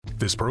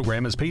This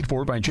program is paid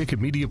for by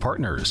Jacob Media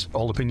Partners.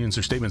 All opinions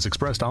or statements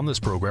expressed on this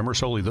program are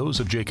solely those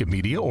of Jacob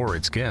Media or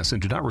its guests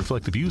and do not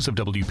reflect the views of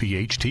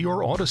WPHT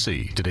or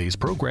Odyssey. Today's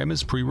program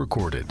is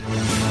pre-recorded.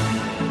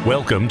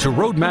 Welcome to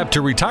Roadmap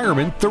to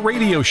Retirement, the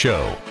radio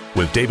show,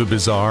 with David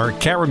Bazaar,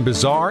 Karen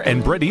Bazaar,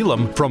 and Brett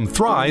Elam from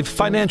Thrive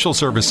Financial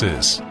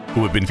Services,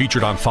 who have been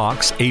featured on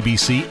Fox,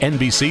 ABC,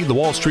 NBC, The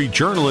Wall Street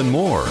Journal, and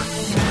more.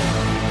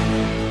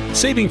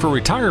 Saving for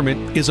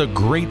retirement is a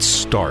great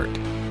start,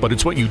 but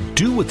it's what you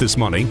do with this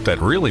money that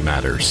really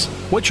matters.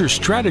 What's your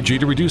strategy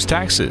to reduce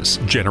taxes,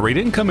 generate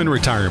income in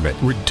retirement,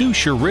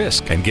 reduce your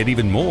risk, and get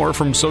even more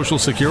from Social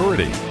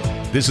Security?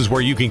 This is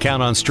where you can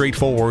count on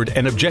straightforward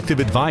and objective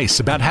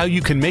advice about how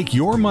you can make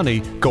your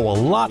money go a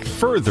lot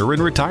further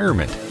in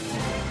retirement.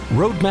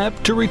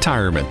 Roadmap to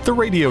Retirement, the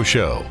radio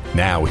show.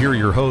 Now, here are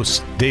your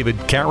hosts, David,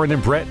 Karen,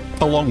 and Brett,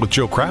 along with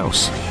Joe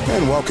Kraus.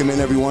 And welcome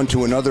in, everyone,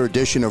 to another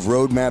edition of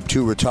Roadmap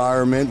to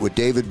Retirement with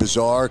David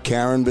Bazaar,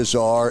 Karen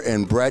Bazaar,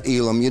 and Brett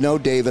Elam. You know,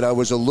 David, I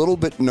was a little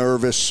bit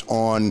nervous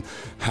on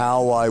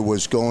how I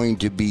was going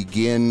to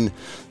begin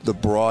the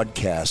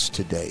broadcast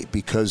today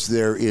because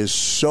there is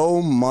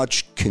so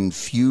much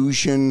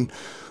confusion,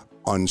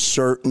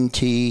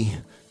 uncertainty,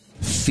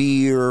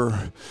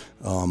 fear,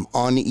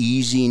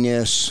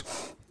 uneasiness.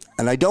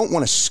 And I don't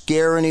want to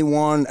scare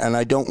anyone, and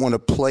I don't want to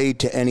play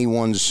to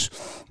anyone's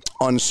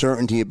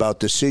uncertainty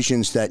about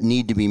decisions that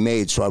need to be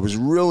made. So I was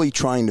really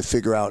trying to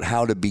figure out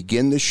how to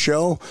begin the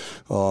show,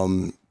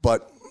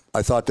 but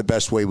I thought the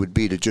best way would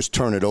be to just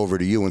turn it over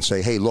to you and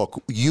say, hey,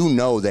 look, you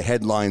know the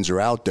headlines are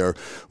out there.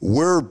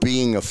 We're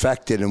being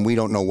affected, and we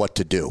don't know what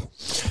to do.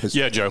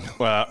 Yeah, Joe,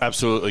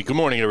 absolutely. Good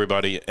morning,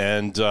 everybody.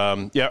 And,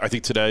 I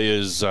think today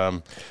is,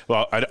 I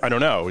don't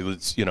know.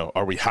 It's,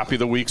 are we happy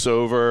the week's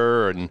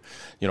over? And,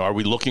 are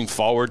we looking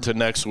forward to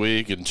next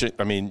week? And,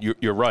 I mean,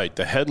 you're right.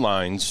 The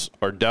headlines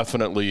are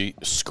definitely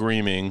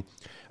screaming.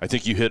 I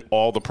think you hit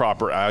all the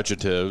proper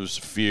adjectives: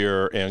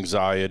 fear,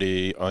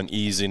 anxiety,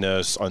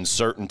 uneasiness,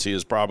 uncertainty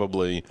is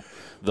probably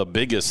the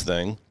biggest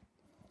thing.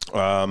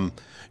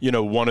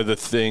 One of the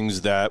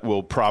things that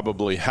will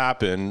probably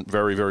happen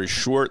very, very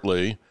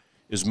shortly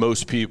is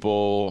most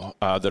people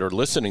that are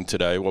listening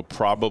today will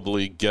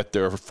probably get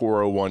their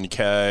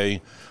 401k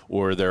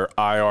or their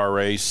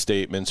IRA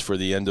statements for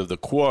the end of the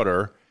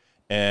quarter.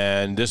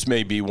 And this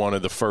may be one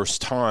of the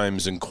first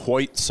times in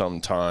quite some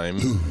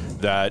time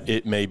that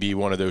it may be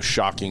one of those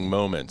shocking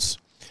moments.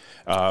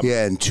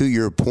 And to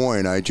your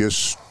point, I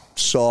just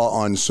saw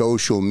on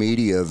social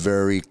media a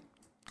very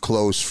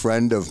close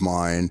friend of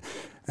mine,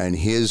 and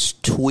his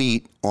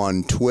tweet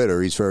on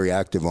Twitter, he's very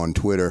active on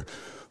Twitter,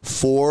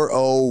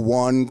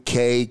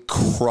 401k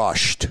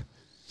crushed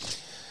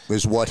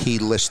is what he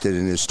listed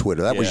in his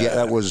Twitter.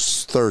 That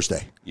was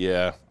Thursday.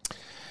 Yeah.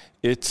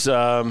 It's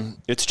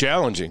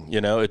challenging,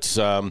 it's,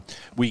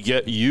 we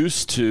get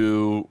used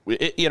to,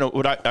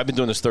 I've been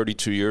doing this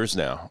 32 years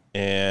now,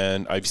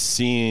 and I've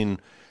seen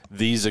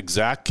these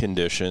exact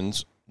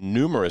conditions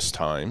numerous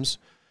times,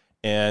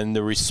 and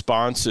the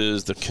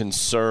responses, the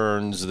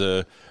concerns,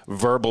 the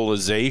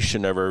verbalization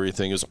of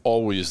everything is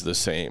always the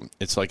same.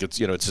 It's like, it's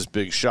this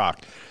big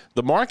shock.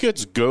 The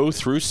markets go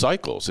through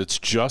cycles. It's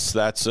just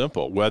that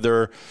simple,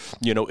 whether,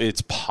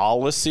 it's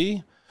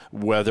policy,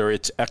 whether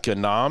it's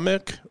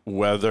economic,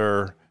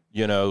 whether,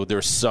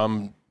 there's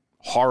some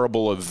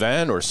horrible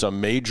event or some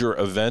major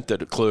event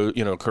that,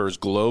 occurs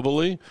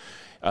globally,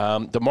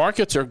 the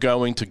markets are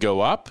going to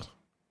go up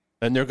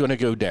and they're going to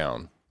go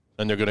down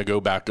and they're going to go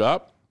back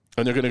up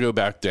and they're going to go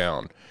back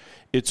down.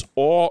 Its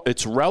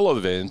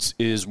relevance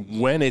is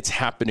when it's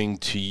happening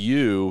to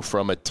you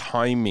from a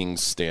timing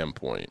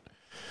standpoint.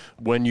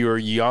 When you're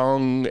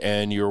young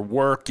and you're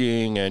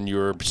working and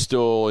you're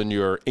still in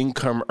your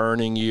income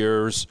earning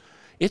years,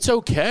 it's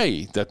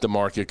okay that the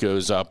market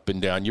goes up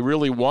and down. You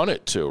really want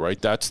it to, right?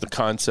 That's the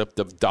concept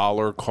of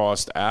dollar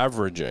cost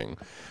averaging.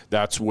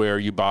 That's where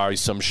you buy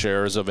some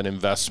shares of an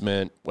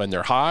investment when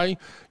they're high,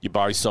 you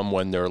buy some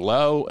when they're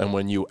low, and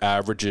when you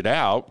average it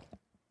out,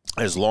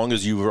 as long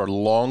as you are a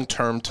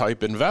long-term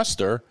type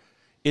investor,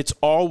 it's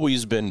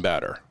always been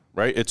better,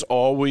 right?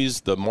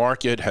 The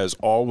market has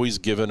always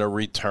given a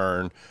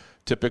return,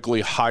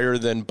 typically higher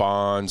than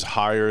bonds,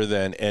 higher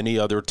than any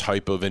other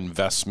type of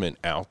investment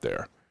out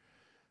there.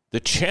 The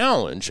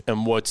challenge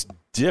and what's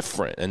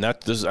different, and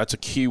that's a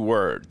key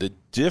word, the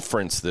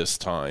difference this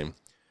time,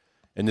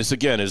 and this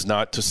again is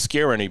not to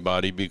scare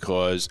anybody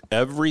because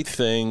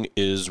everything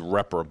is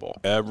reparable.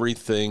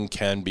 Everything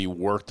can be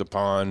worked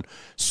upon.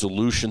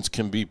 Solutions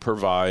can be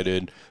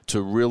provided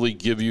to really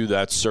give you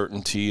that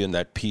certainty and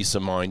that peace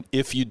of mind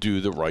if you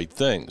do the right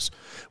things.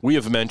 We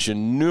have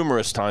mentioned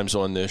numerous times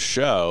on this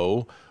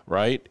show,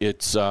 right?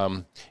 There's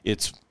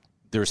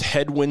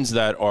headwinds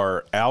that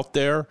are out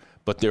there,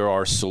 but there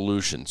are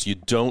solutions. You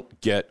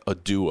don't get a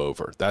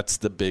do-over. That's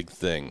the big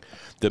thing.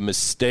 The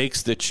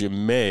mistakes that you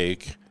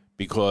make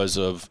because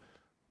of,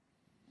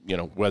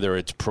 whether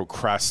it's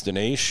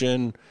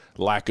procrastination,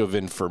 lack of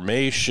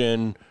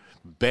information,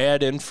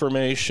 bad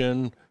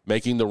information,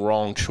 making the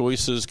wrong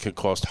choices can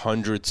cost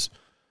hundreds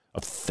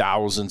of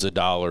thousands of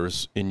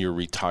dollars in your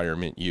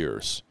retirement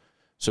years.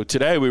 So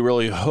today we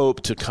really hope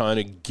to kind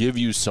of give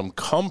you some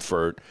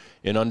comfort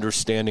in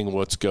understanding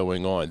what's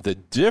going on. The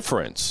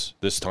difference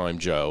this time,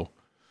 Joe,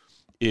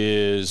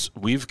 is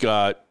we've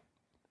got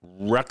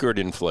record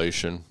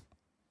inflation.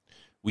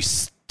 We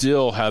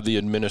still have the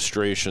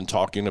administration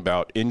talking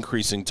about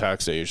increasing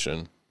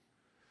taxation.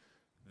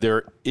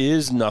 There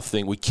is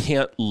nothing. We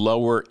can't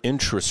lower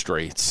interest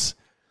rates,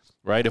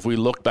 right? If we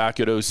look back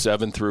at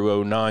 07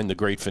 through 09, the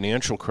great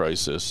financial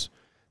crisis,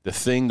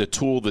 the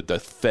tool that the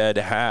Fed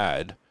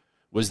had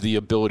was the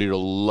ability to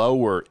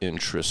lower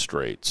interest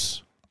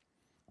rates.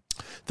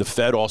 The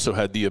Fed also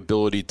had the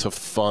ability to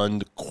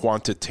fund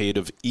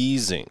quantitative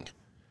easing.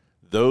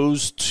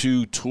 Those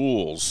two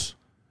tools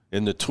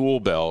in the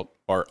tool belt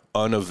are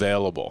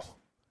unavailable.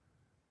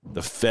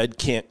 The Fed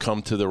can't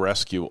come to the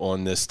rescue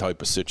on this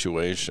type of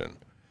situation.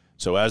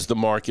 So as the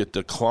market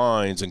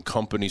declines and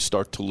companies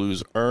start to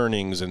lose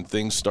earnings and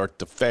things start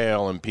to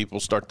fail and people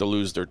start to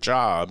lose their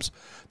jobs,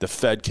 the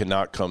Fed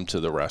cannot come to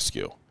the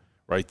rescue,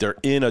 right? They're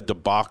in a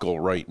debacle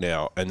right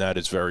now, and that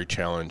is very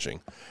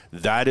challenging.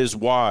 That is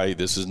why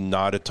this is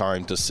not a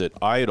time to sit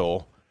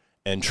idle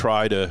and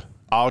try to,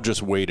 I'll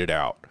just wait it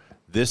out.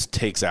 This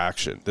takes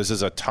action. This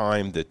is a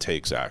time that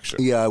takes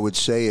action. Yeah, I would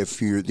say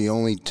if you're the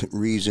only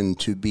reason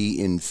to be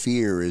in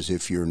fear is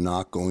if you're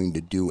not going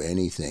to do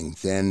anything,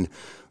 then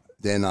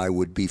I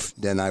would be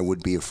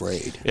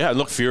afraid. Yeah, and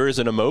look, fear is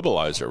an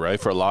immobilizer,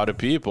 right? For a lot of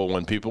people,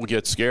 when people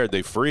get scared,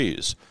 they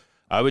freeze.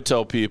 I would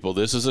tell people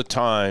this is a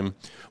time,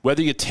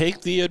 whether you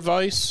take the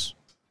advice,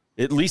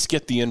 at least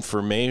get the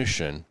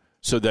information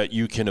so that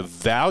you can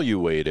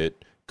evaluate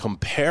it,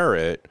 compare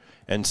it,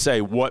 and say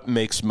what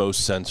makes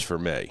most sense for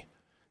me.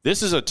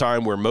 This is a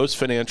time where most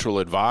financial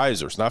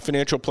advisors, not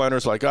financial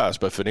planners like us,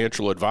 but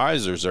financial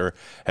advisors are,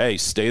 hey,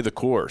 stay the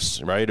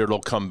course, right? It'll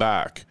come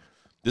back.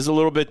 This is a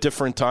little bit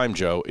different time,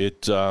 Joe.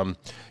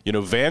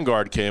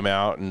 Vanguard came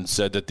out and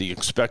said that the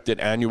expected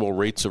annual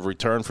rates of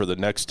return for the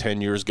next 10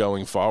 years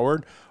going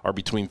forward are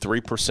between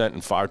 3%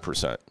 and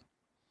 5%.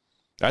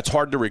 That's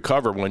hard to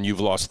recover when you've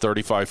lost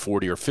 35,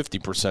 40, or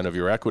 50% of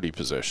your equity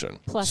position.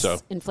 Plus,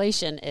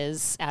 inflation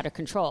is out of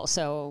control,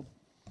 so...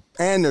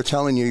 And they're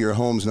telling you your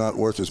home's not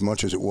worth as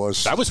much as it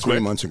was 3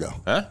 months ago.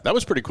 Huh? That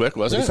was pretty quick,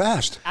 wasn't it? Pretty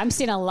fast. I'm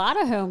seeing a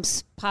lot of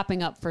homes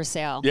popping up for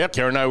sale. Yeah,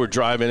 Karen and I were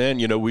driving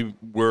in. We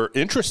were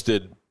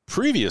interested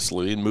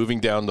previously in moving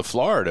down to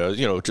Florida,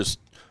 just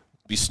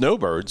be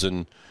snowbirds.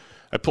 And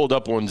I pulled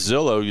up on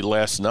Zillow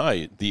last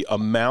night, the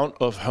amount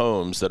of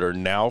homes that are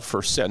now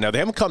for sale. Now, they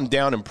haven't come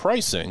down in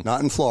pricing. Not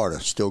in Florida.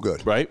 Still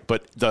good. Right?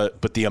 But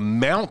the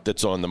amount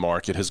that's on the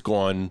market has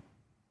gone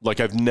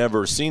like I've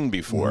never seen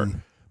before.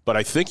 Mm. But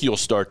I think you'll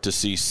start to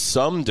see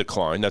some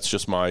decline. That's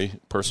just my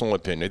personal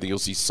opinion. I think you'll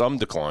see some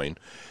decline.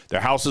 There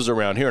are houses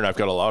around here, and I've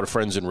got a lot of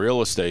friends in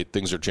real estate.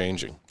 Things are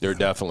changing. They're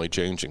definitely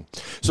changing.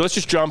 So let's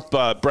just jump.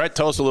 Brett,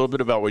 tell us a little bit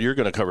about what you're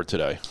going to cover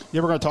today. Yeah,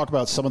 we're going to talk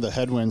about some of the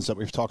headwinds that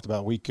we've talked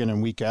about week in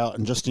and week out,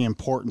 and just the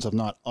importance of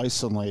not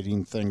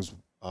isolating things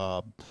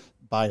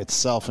by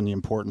itself, and the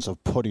importance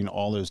of putting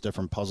all those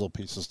different puzzle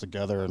pieces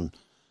together, and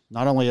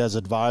not only as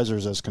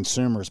advisors, as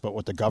consumers, but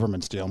what the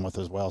government's dealing with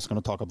as well. So I'm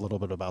going to talk a little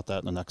bit about that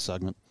in the next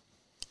segment.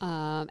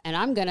 And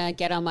I'm going to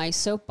get on my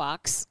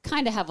soapbox,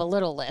 kind of have a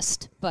little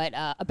list, but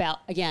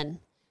about,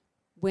 again,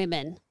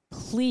 women.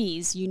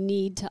 Please, you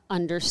need to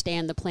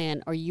understand the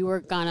plan, or you are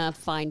going to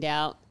find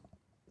out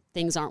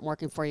things aren't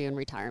working for you in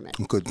retirement.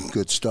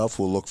 Good stuff.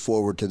 We'll look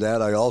forward to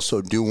that. I also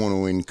do want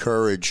to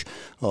encourage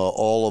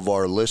all of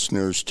our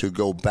listeners to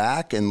go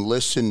back and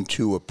listen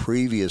to a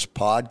previous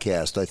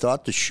podcast. I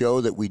thought the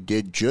show that we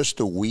did just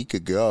a week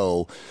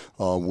ago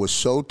was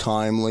so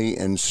timely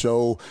and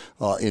so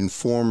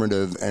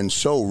informative and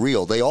so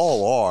real. They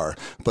all are,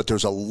 but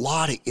there's a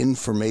lot of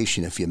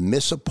information. If you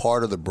miss a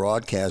part of the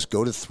broadcast,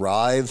 go to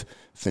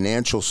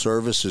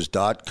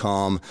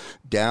thrivefinancialservices.com,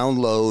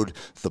 download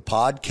the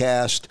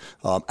podcast,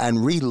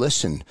 and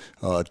re-listen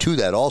to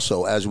that.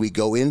 Also, as we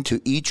go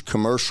into each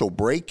commercial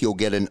break, you'll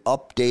get an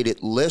updated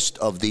list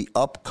of the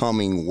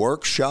upcoming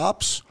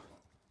workshops.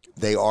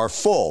 They are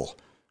full,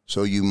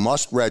 so you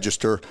must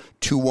register.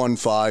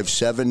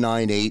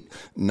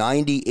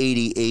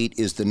 215-798-9088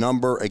 is the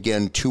number.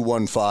 Again,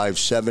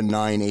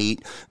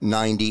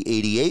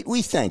 215-798-9088.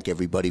 We thank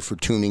everybody for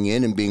tuning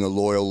in and being a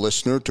loyal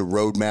listener to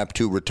Roadmap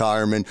to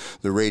Retirement,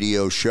 the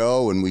radio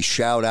show. And we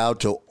shout out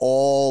to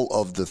all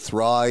of the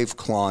Thrive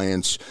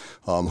clients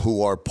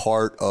who are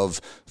part of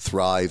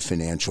Thrive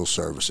Financial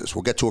Services.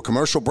 We'll get to a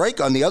commercial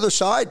break. On the other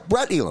side,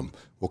 Brett Elam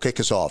will kick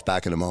us off.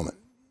 Back in a moment.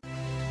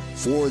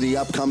 For the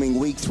upcoming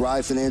week,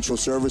 Thrive Financial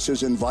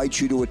Services invites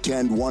you to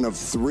attend one of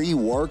 3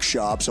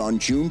 workshops on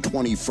June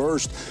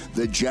 21st,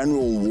 the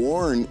General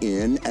Warren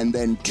Inn, and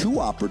then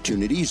 2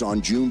 opportunities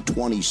on June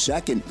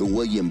 22nd, the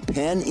William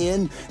Penn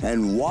Inn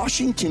and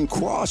Washington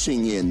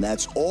Crossing Inn.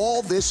 That's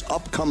all this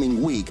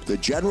upcoming week. The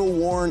General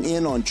Warren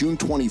Inn on June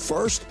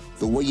 21st,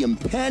 the William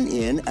Penn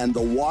Inn, and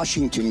the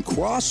Washington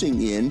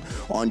Crossing Inn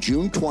on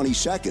June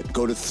 22nd.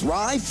 Go to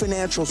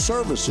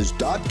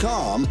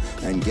thrivefinancialservices.com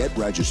and get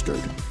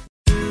registered.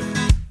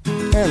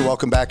 And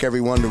welcome back,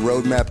 everyone, to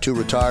Roadmap to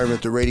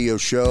Retirement, the radio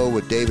show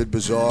with David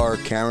Bazaar,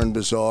 Karen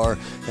Bazaar,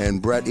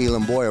 and Brett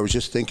Elam. Boy, I was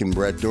just thinking,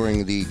 Brett,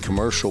 during the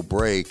commercial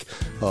break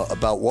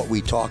about what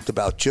we talked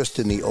about just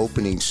in the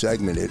opening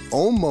segment. It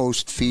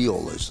almost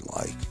feels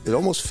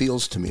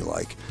to me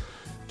like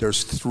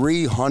there's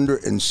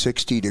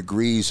 360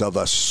 degrees of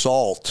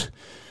assault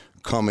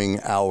coming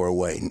our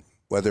way.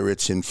 Whether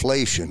it's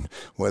inflation,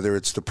 whether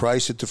it's the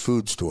price at the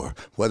food store,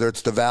 whether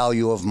it's the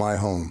value of my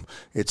home,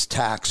 it's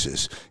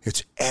taxes,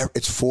 it's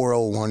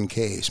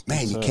 401ks.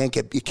 Man, you can't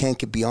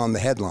get beyond the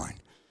headline.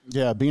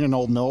 Yeah, being an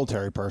old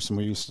military person,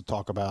 we used to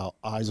talk about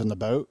eyes in the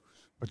boat,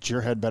 but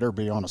your head better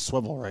be on a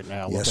swivel right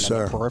now, looking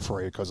at the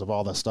periphery because of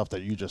all the stuff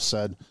that you just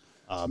said,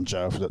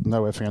 Joe.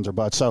 No ifs, ands, or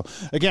buts. So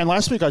again,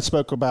 last week I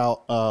spoke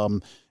about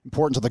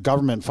importance of the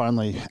government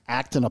finally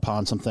acting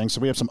upon some things.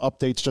 So we have some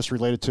updates just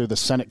related to the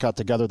Senate got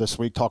together this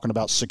week talking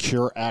about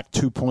Secure Act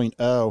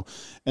 2.0.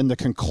 And the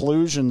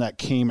conclusion that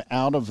came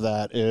out of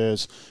that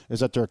is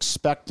that they're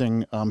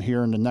expecting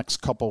here in the next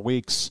couple of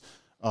weeks,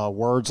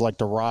 words like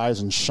the Rise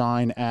and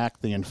Shine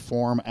Act, the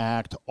Inform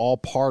Act, all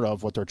part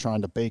of what they're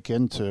trying to bake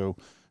into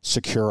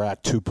Secure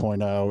Act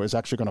 2.0 is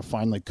actually going to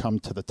finally come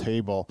to the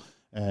table,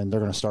 and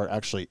they're going to start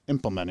actually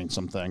implementing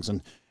some things.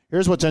 And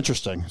here's what's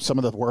interesting. Some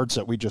of the words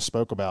that we just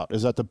spoke about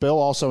is that the bill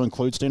also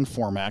includes the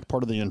Inform Act.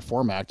 Part of the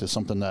Inform Act is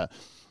something that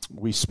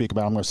we speak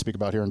about. I'm going to speak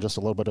about here in just a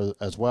little bit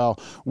as well,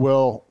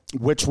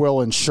 which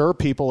will ensure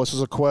people, this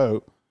is a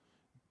quote,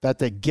 that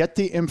they get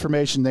the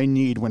information they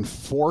need when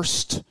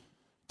forced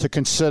to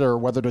consider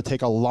whether to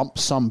take a lump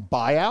sum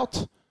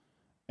buyout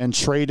and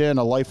trade in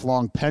a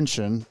lifelong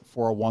pension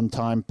for a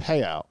one-time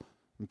payout.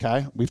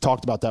 Okay, we've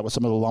talked about that with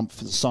some of the lump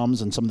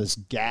sums and some of this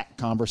GAT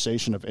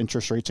conversation of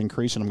interest rates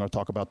increasing. I'm going to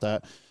talk about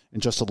that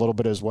in just a little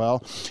bit as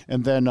well.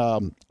 And then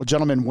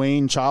gentleman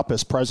Wayne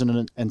Choppis,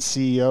 president and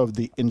CEO of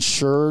the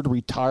Insured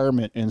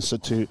Retirement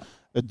Institute,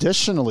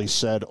 additionally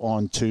said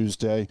on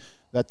Tuesday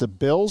that the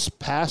bill's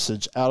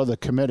passage out of the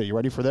committee, you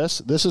ready for this?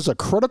 This is a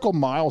critical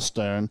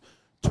milestone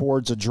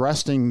towards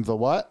addressing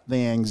the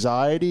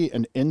anxiety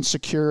and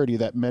insecurity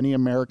that many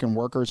American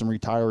workers and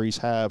retirees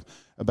have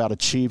about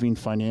achieving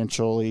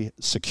financially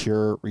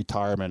secure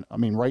retirement. I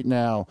mean, right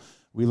now,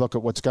 we look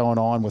at what's going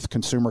on with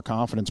consumer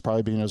confidence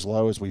probably being as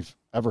low as we've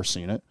ever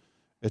seen it.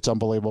 It's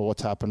unbelievable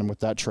what's happening with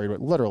that trade,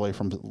 literally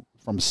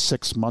from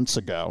 6 months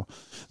ago.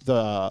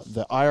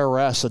 The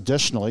IRS,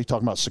 additionally,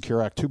 talking about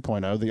Secure Act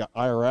 2.0, the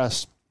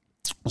IRS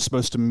was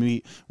supposed to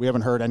meet. We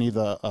haven't heard any of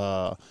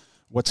the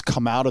what's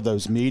come out of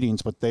those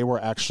meetings, but they were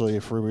actually,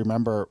 if we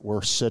remember,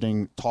 we're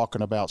sitting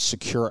talking about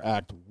Secure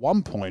Act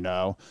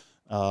 1.0,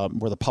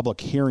 where the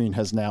public hearing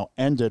has now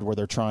ended, where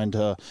they're trying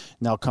to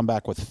now come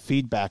back with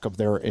feedback of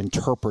their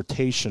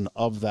interpretation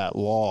of that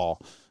law.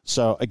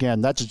 So, again,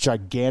 that's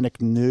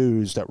gigantic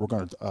news that we're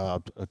going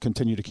to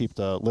continue to keep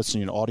the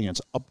listening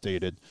audience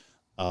updated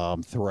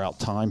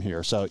throughout time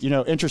here. So,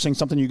 interesting,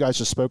 something you guys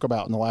just spoke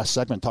about in the last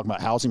segment, talking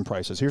about housing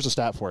prices. Here's a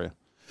stat for you.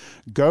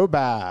 Go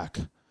back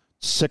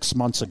 6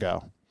 months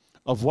ago,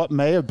 of what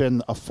may have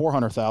been a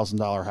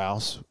 $400,000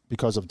 house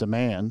because of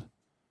demand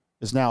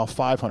is now a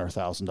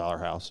 $500,000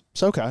 house.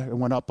 It's okay. It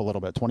went up a little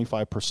bit,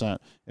 25%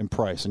 in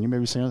price. And you may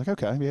be saying, like,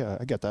 okay, yeah,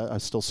 I get that. I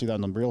still see that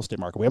in the real estate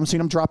market. We haven't seen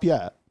them drop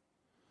yet.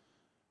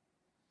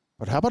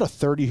 But how about a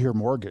 30-year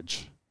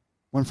mortgage?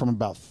 Went from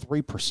about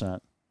 3%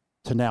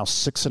 to now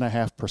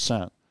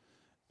 6.5%.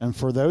 And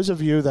for those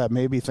of you that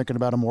may be thinking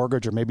about a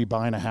mortgage or maybe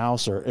buying a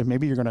house, or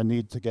maybe you're going to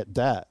need to get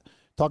debt,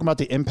 talking about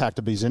the impact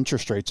of these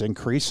interest rates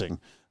increasing,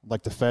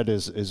 like the Fed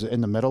is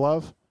in the middle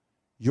of,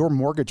 your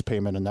mortgage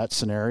payment in that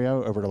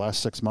scenario over the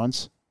last 6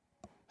 months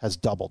has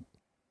doubled.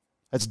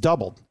 It's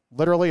doubled.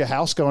 Literally a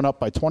house going up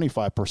by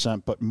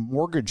 25%, but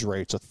mortgage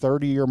rates, a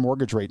 30-year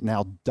mortgage rate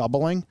now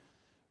doubling.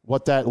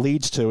 What that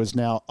leads to is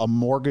now a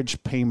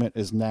mortgage payment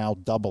is now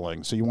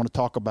doubling. So you want to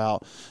talk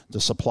about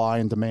the supply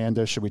and demand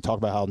issue. We talk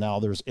about how now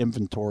there's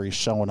inventory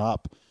showing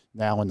up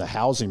now in the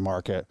housing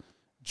market.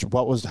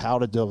 How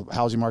did the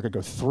housing market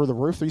go through the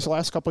roof these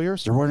last couple of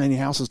years? There weren't any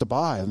houses to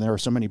buy, and there were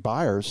so many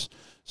buyers,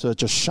 so it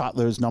just shot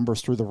those numbers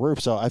through the roof.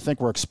 So I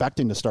think we're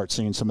expecting to start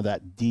seeing some of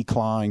that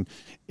decline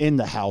in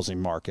the housing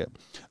market.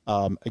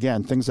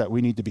 Again, things that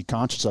we need to be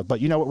conscious of.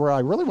 But where I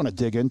really want to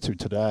dig into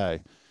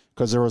today,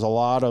 because there was a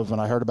lot of,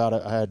 and I heard about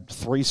it, I had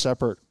 3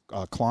 separate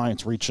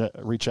clients reach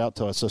out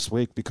to us this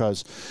week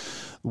because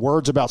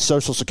words about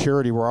Social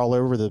Security were all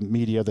over the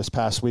media this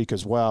past week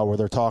as well, where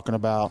they're talking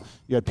about,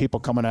 you had people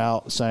coming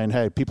out saying,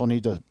 hey, people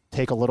need to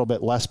take a little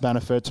bit less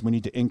benefits. We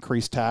need to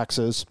increase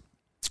taxes.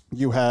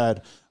 You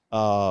had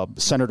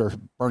Senator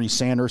Bernie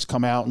Sanders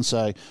come out and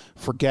say,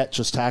 forget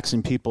just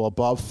taxing people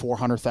above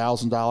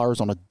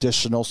 $400,000 on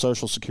additional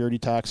Social Security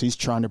tax. He's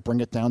trying to bring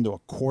it down to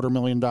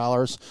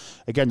 $250,000.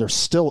 Again, there's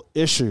still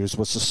issues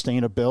with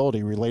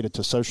sustainability related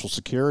to Social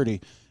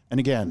Security. And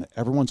again,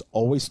 everyone's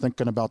always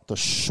thinking about the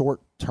short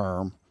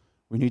term.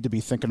 We need to be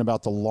thinking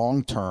about the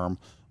long term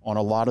on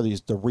a lot of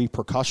the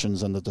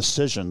repercussions and the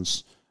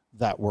decisions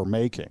that we're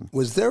making.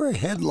 Was there a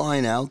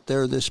headline out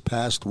there this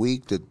past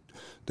week that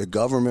the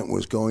government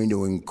was going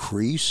to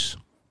increase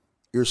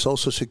your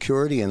Social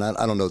Security? And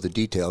I don't know the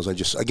details. I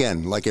just,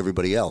 again, like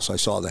everybody else, I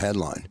saw the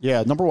headline.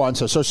 Yeah, number one,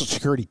 so Social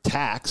Security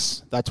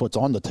tax, that's what's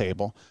on the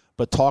table.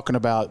 But talking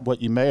about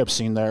what you may have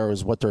seen there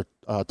is what they're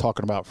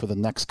talking about for the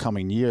next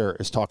coming year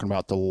is talking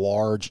about the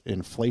large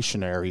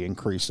inflationary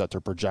increase that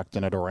they're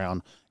projecting at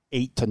around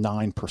 8 to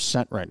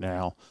 9% right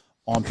now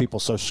on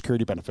people's Social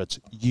Security benefits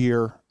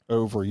year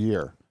over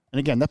year. And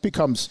again, that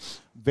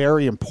becomes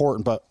very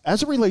important. But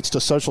as it relates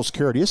to Social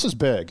Security, this is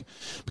big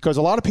because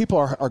a lot of people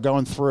are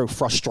going through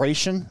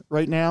frustration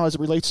right now as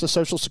it relates to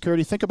Social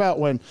Security. Think about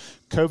when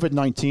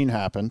COVID-19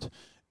 happened.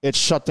 It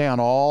shut down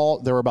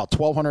there were about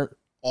 1,200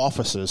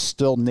 offices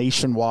still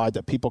nationwide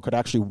that people could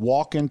actually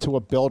walk into a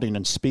building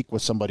and speak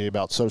with somebody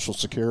about Social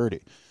Security.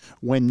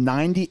 When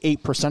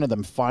 98% of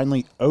them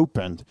finally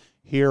opened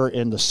here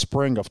in the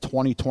spring of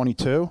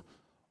 2022,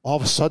 all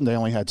of a sudden they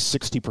only had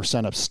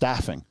 60% of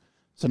staffing.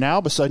 So now all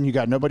of a sudden you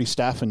got nobody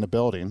staffing the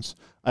buildings.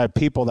 I have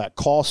people that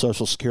call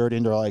Social Security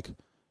and they're like,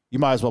 you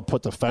might as well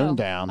put the phone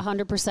down.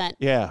 100%.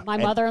 Yeah. My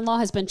mother-in-law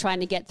has been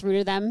trying to get through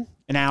to them.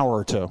 An hour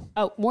or two.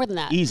 Oh, more than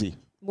that. Easy.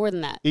 More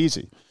than that.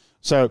 Easy.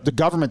 So the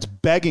government's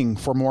begging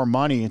for more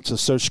money into the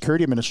Social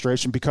Security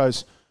Administration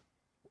because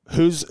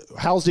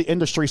how's the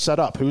industry set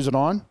up? Who's it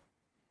on?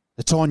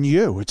 It's on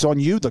you. It's on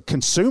you, the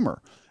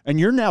consumer. And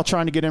you're now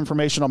trying to get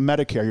information on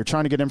Medicare. You're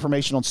trying to get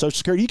information on Social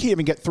Security. You can't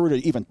even get through to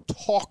even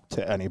talk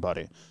to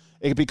anybody.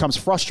 It becomes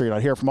frustrating.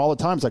 I hear from all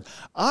the time. It's like,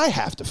 I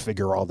have to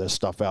figure all this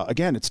stuff out.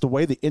 Again, it's the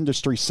way the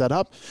industry's set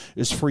up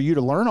is for you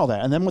to learn all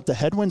that. And then with the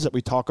headwinds that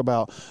we talk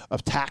about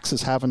of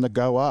taxes having to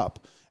go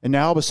up. And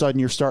now all of a sudden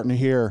you're starting to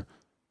hear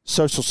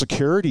Social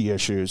Security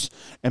issues.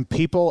 And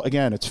people,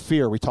 again, it's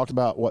fear. We talked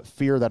about what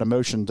fear, that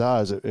emotion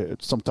does.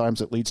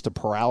 Sometimes it leads to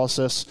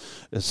paralysis.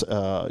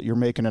 You're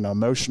making an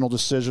emotional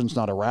decision, it's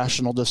not a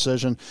rational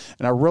decision.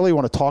 And I really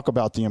want to talk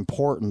about the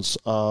importance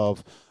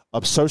of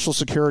Social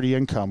Security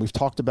income. We've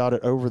talked about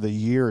it over the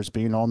years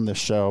being on this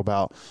show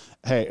about,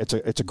 hey, it's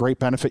a great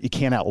benefit. You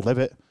can't outlive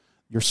it.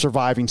 Your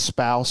surviving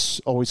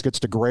spouse always gets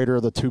the greater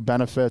of the two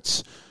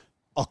benefits.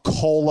 A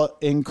COLA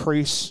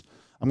increase.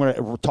 I'm going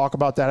to talk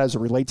about that as it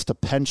relates to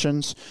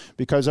pensions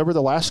because over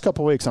the last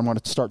couple of weeks, I'm going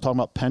to start talking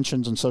about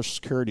pensions and Social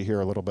Security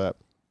here a little bit.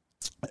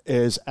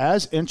 As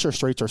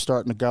interest rates are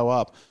starting to go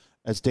up,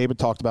 as David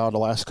talked about in the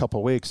last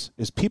couple of weeks,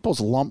 is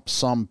people's lump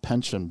sum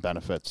pension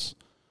benefits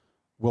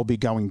will be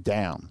going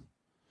down.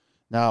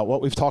 Now,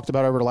 what we've talked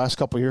about over the last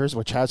couple of years,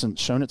 which hasn't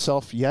shown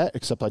itself yet,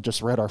 except I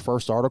just read our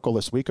first article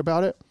this week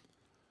about it,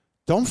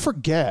 don't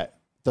forget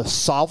the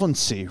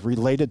solvency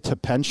related to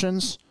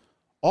pensions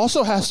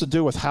also has to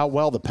do with how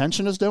well the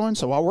pension is doing.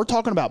 So while we're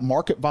talking about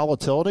market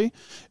volatility,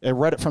 I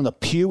read it from the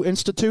Pew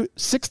Institute,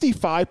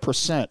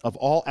 65% of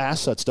all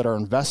assets that are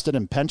invested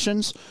in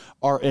pensions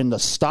are in the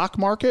stock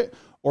market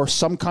or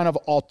some kind of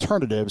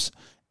alternatives.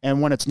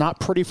 And when it's not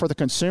pretty for the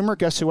consumer,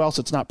 guess who else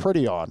it's not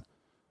pretty on?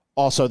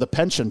 Also the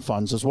pension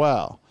funds as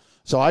well.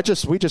 So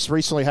we just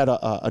recently had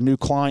a new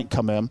client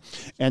come in,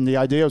 and the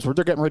idea is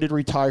they're getting ready to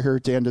retire here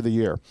at the end of the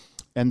year.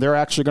 And they're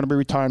actually going to be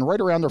retiring right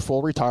around their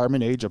full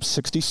retirement age of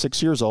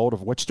 66 years old,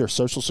 of which their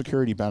Social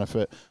Security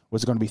benefit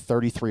was going to be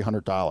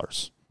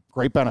 $3,300.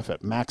 Great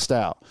benefit, maxed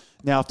out.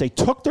 Now, if they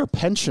took their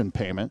pension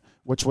payment,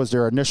 which was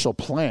their initial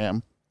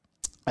plan,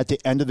 at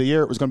the end of the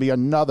year, it was going to be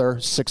another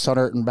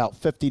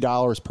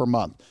 $650 per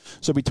month.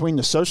 So between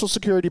the Social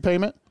Security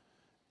payment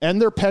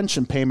and their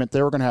pension payment,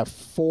 they were going to have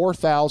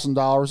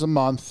 $4,000 a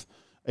month,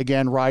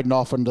 again, riding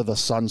off into the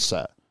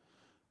sunset.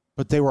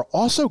 But they were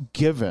also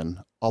given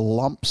a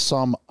lump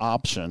sum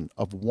option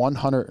of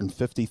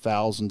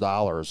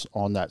 $150,000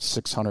 on that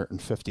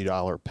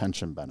 $650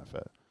 pension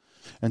benefit.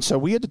 And so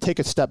we had to take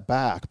a step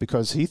back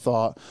because he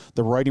thought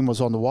the writing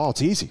was on the wall.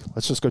 It's easy.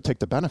 Let's just go take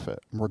the benefit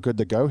and we're good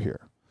to go here.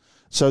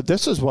 So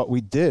this is what we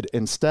did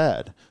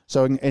instead.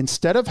 So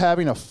instead of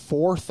having a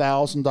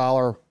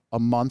 $4,000 a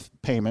month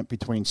payment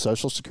between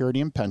Social Security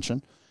and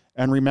pension,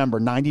 and remember,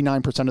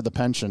 99% of the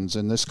pensions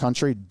in this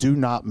country do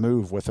not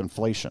move with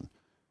inflation.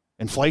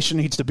 Inflation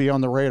needs to be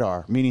on the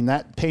radar, meaning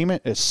that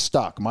payment is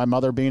stuck. My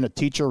mother, being a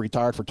teacher,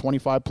 retired for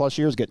 25 plus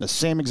years, getting the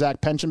same exact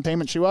pension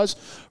payment she was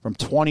from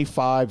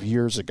 25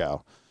 years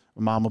ago.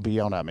 Mom will be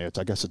yelling at me.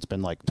 I guess it's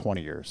been like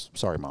 20 years.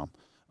 Sorry, Mom,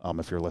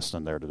 if you're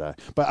listening there today.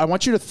 But I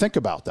want you to think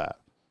about that.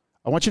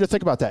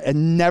 It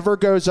never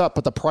goes up,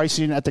 but the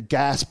pricing at the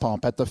gas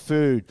pump, at the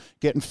food,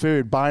 getting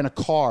food, buying a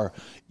car,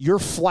 your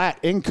flat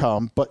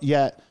income, but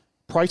yet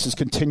prices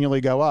continually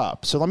go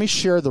up. So let me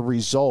share the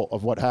result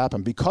of what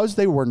happened. Because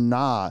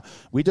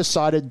we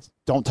decided,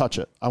 don't touch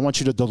it. I want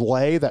you to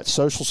delay that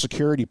Social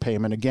Security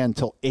payment again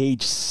till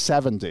age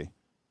 70.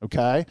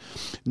 Okay?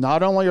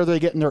 Not only are they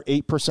getting their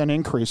 8%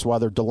 increase while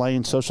they're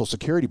delaying Social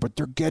Security, but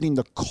they're getting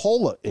the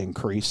COLA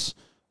increase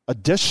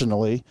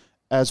additionally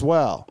as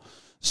well.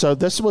 So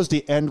this was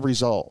the end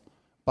result.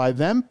 By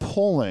them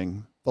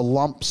pulling the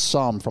lump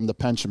sum from the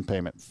pension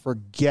payment,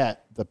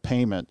 forget the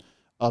payment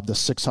of the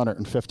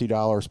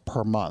 $650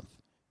 per month.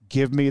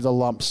 Give me the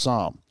lump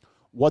sum.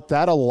 What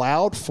that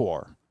allowed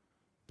for,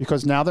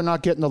 because now they're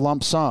not getting the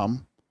lump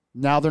sum,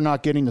 now they're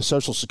not getting the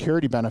Social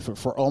Security benefit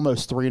for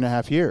almost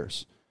 3.5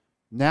 years.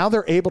 Now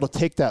they're able to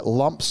take that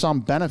lump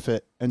sum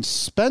benefit and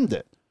spend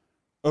it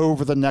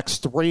over the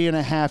next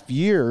 3.5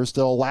 years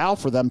to allow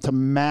for them to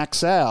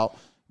max out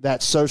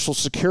that Social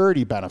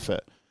Security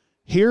benefit.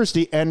 Here's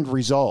the end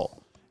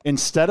result.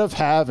 Instead of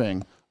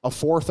having a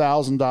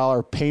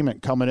 $4,000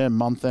 payment coming in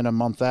and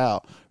month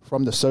out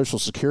from the Social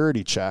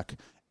Security check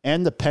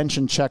and the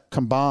pension check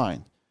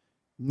combined,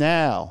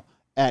 now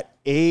at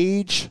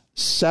age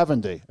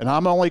 70, and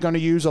I'm only going to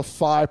use a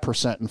 5%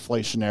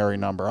 inflationary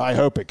number. I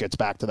hope it gets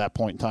back to that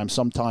point in time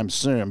sometime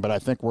soon, but I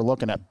think we're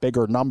looking at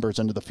bigger numbers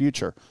into the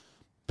future.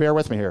 Bear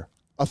with me here.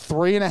 A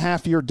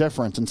 3.5 year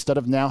difference, instead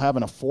of now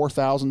having a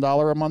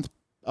 $4,000 a month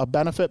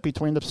benefit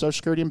between the Social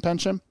Security and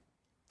pension,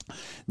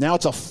 now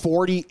it's a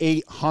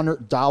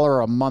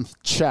 $4,800 a month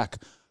check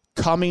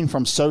coming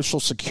from Social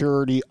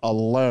Security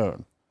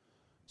alone.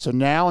 So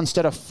now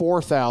instead of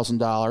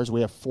 $4,000,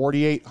 we have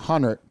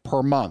 $4,800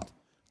 per month.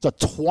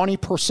 It's a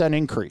 20%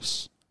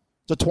 increase.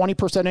 It's a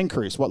 20%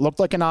 increase. What looked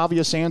like an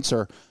obvious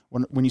answer,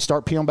 when you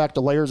start peeling back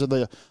the layers of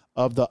the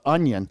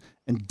onion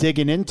and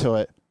digging into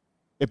it,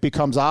 it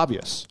becomes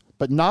obvious.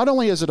 But not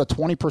only is it a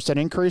 20%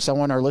 increase, I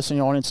want our listening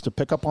audience to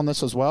pick up on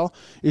this as well,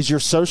 is your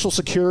Social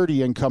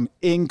Security income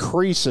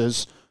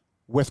increases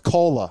with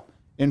COLA,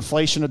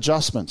 inflation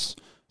adjustments.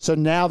 So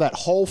now that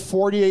whole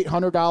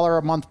 $4,800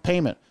 a month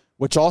payment,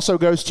 which also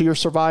goes to your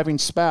surviving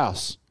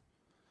spouse,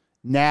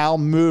 now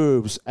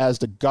moves as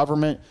the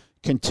government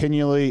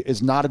continually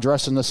is not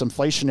addressing this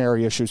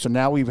inflationary issue. So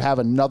now we have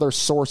another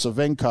source of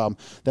income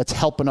that's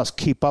helping us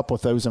keep up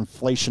with those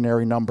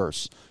inflationary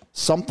numbers.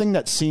 Something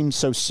that seems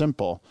so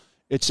simple,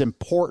 it's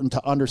important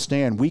to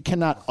understand we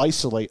cannot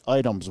isolate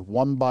items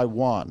one by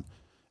one.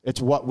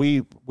 It's what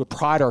we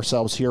pride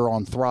ourselves here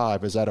on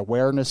Thrive, is that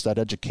awareness, that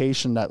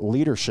education, that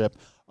leadership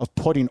of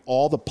putting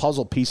all the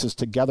puzzle pieces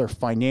together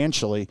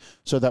financially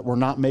so that we're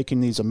not making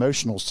these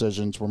emotional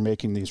decisions, we're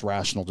making these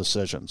rational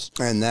decisions.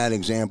 And that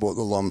example of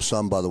the lump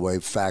sum, by the way,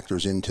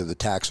 factors into the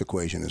tax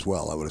equation as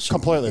well, I would assume.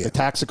 Completely. Yeah. The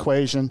tax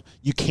equation,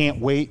 you can't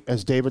wait,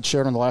 as David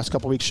shared in the last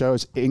couple of weeks'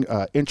 shows,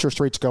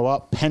 interest rates go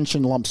up,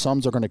 pension lump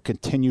sums are going to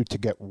continue to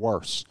get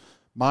worse.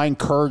 My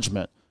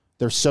encouragement,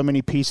 there's so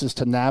many pieces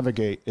to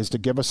navigate, is to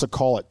give us a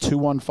call at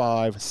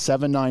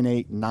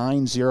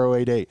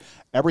 215-798-9088.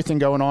 Everything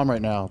going on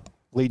right now,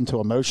 leading to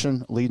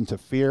emotion, leading to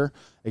fear.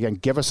 Again,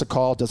 give us a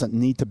call. It doesn't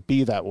need to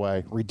be that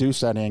way. Reduce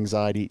that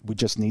anxiety. We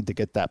just need to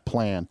get that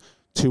plan.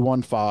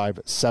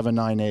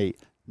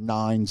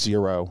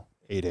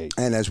 215-798-9088.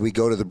 And as we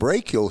go to the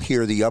break, you'll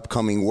hear the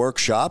upcoming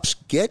workshops.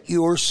 Get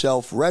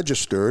yourself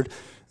registered.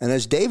 And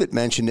as David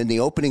mentioned in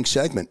the opening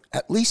segment,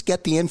 at least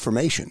get the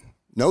information.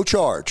 No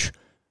charge.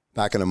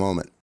 Back in a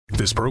moment.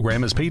 This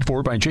program is paid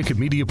for by Jacob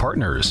Media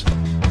Partners.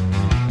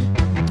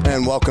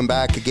 And welcome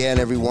back again,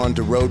 everyone,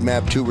 to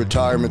Roadmap to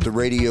Retirement, the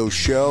radio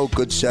show.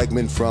 Good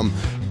segment from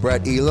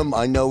Brett Elam.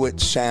 I know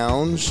it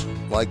sounds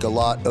like a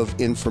lot of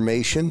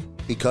information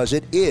because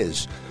it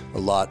is a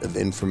lot of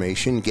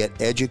information.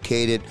 Get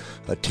educated.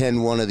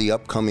 Attend one of the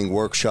upcoming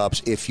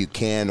workshops if you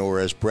can, or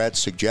as Brett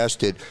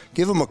suggested,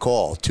 give them a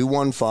call,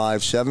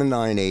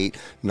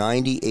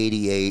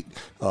 215-798-9088.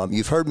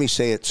 You've heard me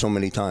say it so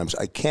many times.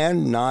 I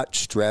cannot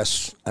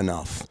stress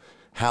enough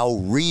how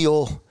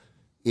real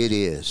it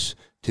is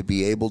to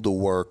be able to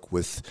work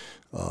with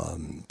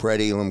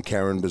Brett Elam,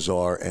 Karen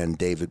Bazar, and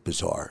David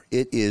Bazar.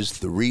 It is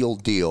the real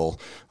deal,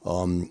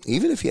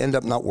 even if you end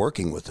up not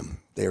working with them.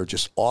 They are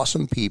just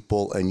awesome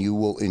people, and you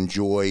will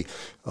enjoy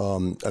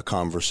a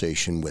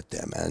conversation with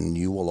them. And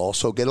you will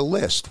also get a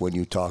list when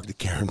you talk to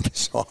Karen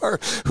Bazar,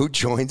 who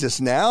joins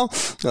us now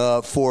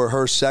for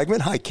her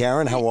segment. Hi,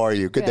 Karen. How are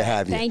you? Good to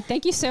have you.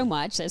 Thank you so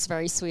much. That's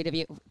very sweet of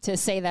you to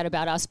say that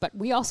about us. But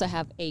we also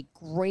have a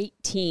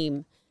great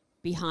team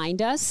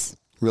behind us.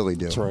 Really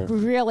do. That's right. We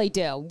really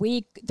do.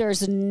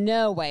 There's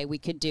no way we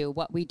could do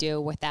what we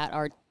do without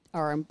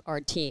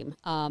our team.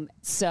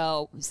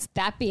 So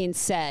that being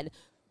said,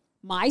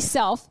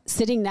 myself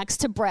sitting next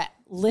to Brett,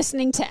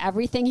 listening to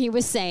everything he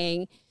was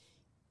saying,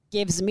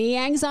 gives me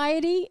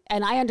anxiety,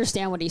 and I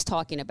understand what he's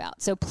talking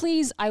about. So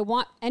please, I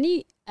want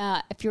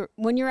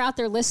when you're out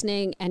there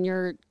listening and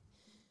you're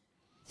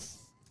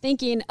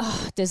thinking,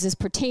 oh, does this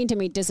pertain to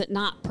me? Does it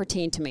not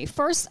pertain to me?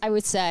 First, I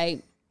would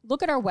say,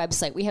 look at our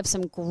website. We have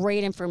some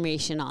great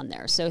information on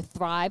there. So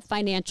Thrive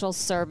Financial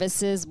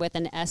Services with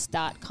an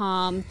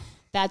S.com.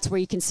 That's where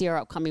you can see our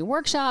upcoming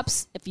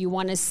workshops. If you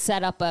want to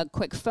set up a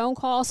quick phone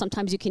call,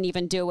 sometimes you can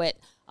even do it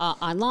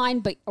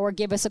online, or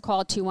give us a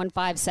call,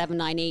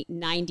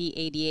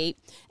 215-798-9088.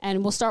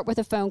 And we'll start with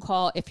a phone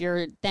call.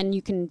 Then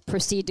you can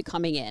proceed to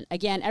coming in.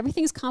 Again,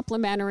 everything's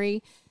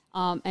complimentary.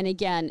 And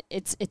again,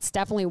 it's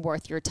definitely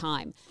worth your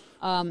time.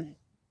 And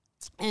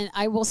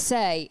I will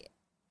say,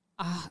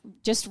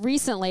 just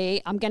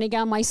recently, I'm going to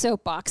get on my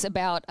soapbox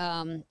about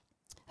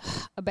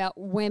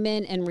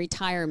women and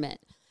retirement.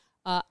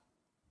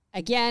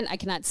 Again, I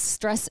cannot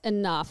stress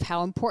enough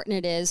how important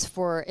it is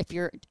for, if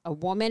you're a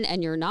woman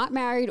and you're not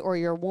married, or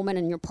you're a woman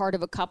and you're part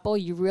of a couple,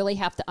 you really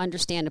have to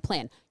understand a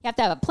plan. You have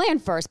to have a plan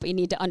first, but you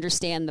need to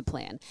understand the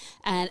plan.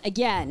 And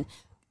again,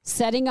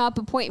 setting up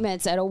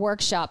appointments at a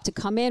workshop to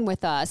come in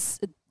with us,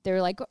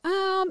 they're like,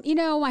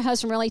 my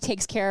husband really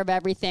takes care of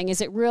everything.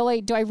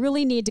 Do I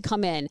really need to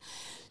come in?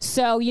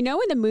 So, in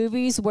the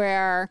movies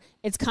where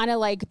it's kind of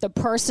like the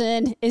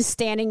person is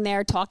standing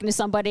there talking to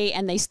somebody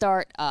and they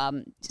start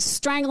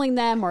strangling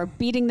them or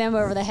beating them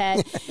over the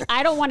head.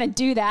 I don't want to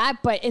do that,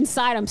 but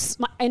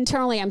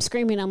internally I'm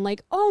screaming. I'm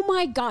like, oh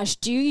my gosh,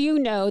 do you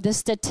know the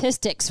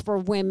statistics for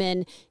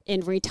women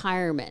in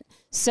retirement?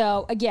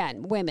 So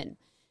again, women,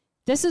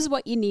 this is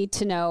what you need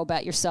to know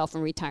about yourself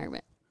in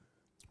retirement.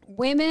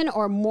 Women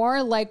are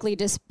more likely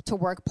to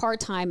work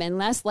part-time and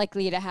less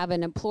likely to have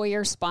an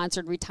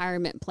employer-sponsored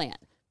retirement plan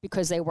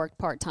because they work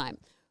part-time.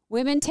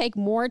 Women take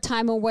more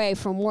time away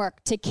from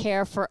work to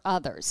care for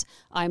others.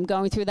 I'm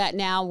going through that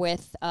now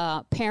with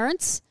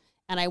parents,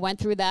 and I went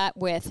through that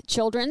with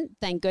children.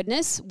 Thank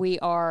goodness we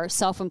are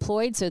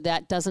self-employed, so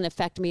that doesn't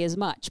affect me as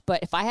much.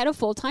 But if I had a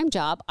full-time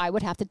job, I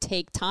would have to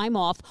take time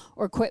off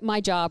or quit my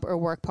job or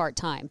work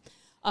part-time.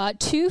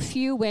 Too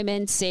few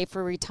women save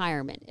for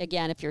retirement.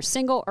 Again, if you're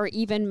single or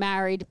even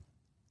married,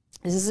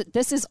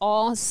 this is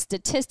all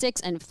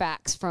statistics and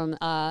facts from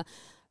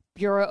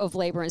Bureau of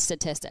Labor and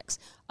Statistics.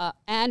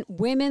 And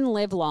women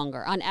live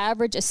longer. On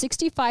average, a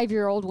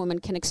 65-year-old woman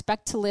can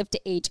expect to live to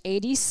age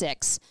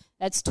 86.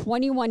 That's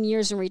 21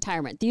 years in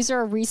retirement. These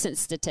are recent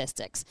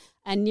statistics,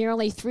 and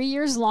nearly 3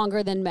 years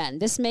longer than men.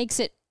 This makes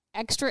it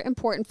extra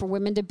important for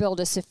women to build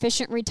a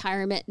sufficient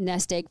retirement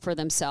nest egg for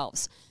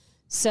themselves.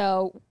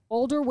 So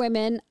older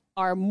women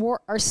are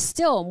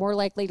still more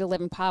likely to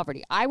live in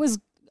poverty. I was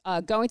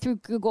going through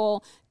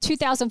Google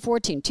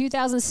 2014,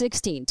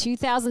 2016,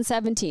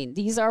 2017.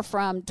 These are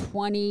from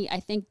I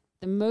think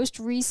the most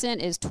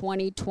recent is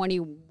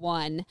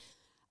 2021.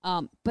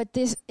 But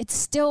it's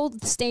still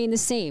staying the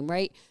same,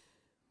 right?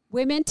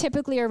 Women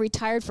typically are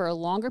retired for a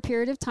longer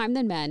period of time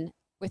than men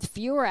with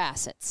fewer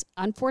assets.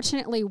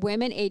 Unfortunately,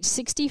 women age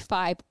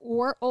 65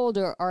 or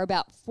older are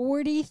about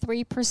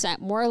 43%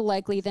 more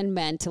likely than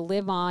men to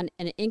live on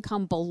an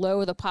income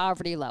below the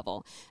poverty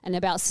level, and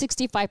about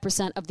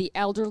 65% of the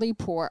elderly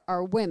poor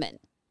are women.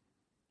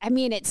 I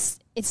mean, it's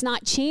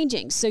not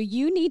changing. So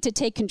you need to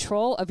take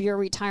control of your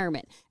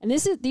retirement. And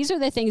these are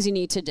the things you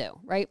need to do,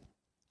 right?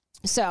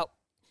 So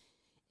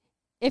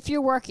if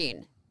you're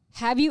working,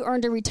 have you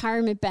earned a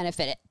retirement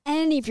benefit at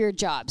any of your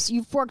jobs?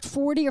 You've worked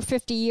 40 or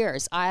 50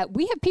 years.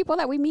 We have people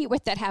that we meet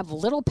with that have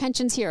little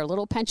pensions here,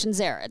 little pensions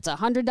there. It's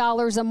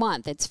 $100 a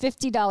month. It's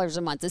 $50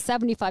 a month. It's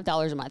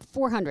 $75 a month,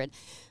 $400.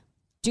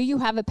 Do you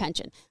have a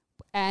pension?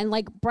 And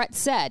like Brett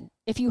said,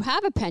 if you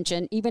have a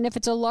pension, even if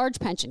it's a large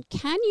pension,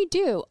 can you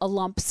do a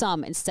lump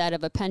sum instead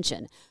of a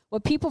pension?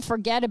 What people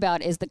forget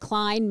about is the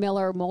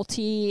Klein-Miller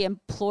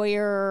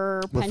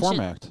Multi-Employer Pension Reform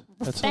Act.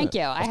 Thank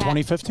you.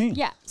 2015.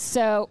 Yeah.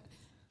 So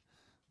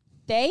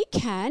they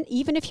can,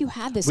 even if you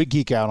have this. We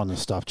geek out on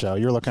this stuff, Joe.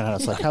 You're looking at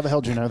us like, how the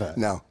hell do you know that?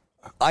 No.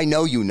 I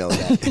know you know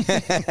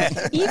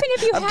that. Even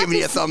if you I'm giving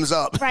you a thumbs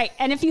up. Right.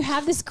 And if you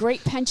have this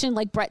great pension,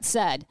 like Brett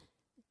said,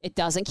 it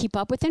doesn't keep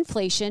up with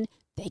inflation.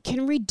 They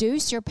can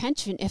reduce your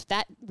pension. If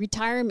that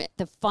retirement,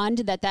 the fund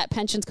that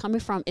pension's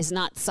coming from is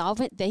not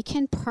solvent, they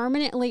can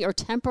permanently or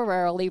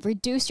temporarily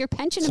reduce your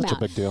pension amount. Such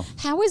a big deal.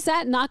 How is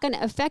that not going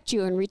to affect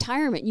you in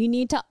retirement? You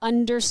need to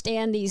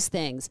understand these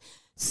things.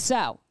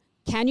 So,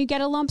 can you get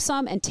a lump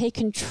sum and take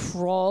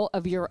control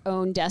of your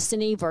own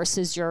destiny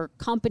versus your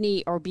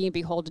company or being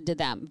beholden to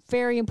them?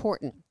 Very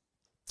important.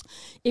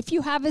 If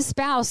you have a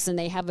spouse and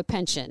they have a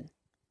pension,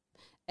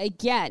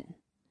 again,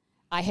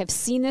 I have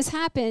seen this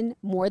happen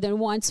more than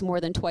once, more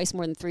than twice,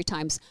 more than 3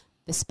 times.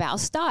 The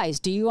spouse dies.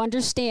 Do you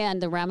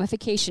understand the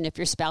ramification if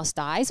your spouse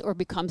dies or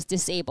becomes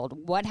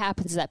disabled? What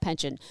happens to that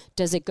pension?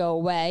 Does it go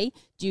away?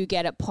 Do you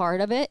get a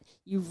part of it?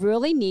 You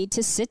really need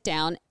to sit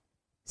down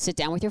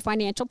with your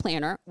financial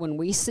planner. When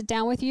we sit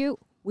down with you,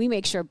 we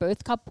make sure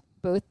both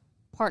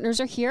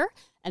partners are here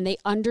and they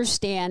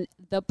understand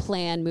the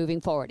plan moving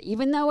forward.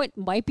 Even though it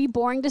might be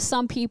boring to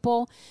some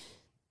people,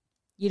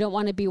 you don't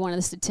want to be one of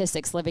the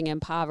statistics living in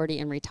poverty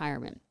in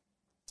retirement.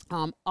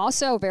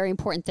 Also, a very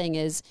important thing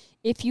is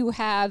if you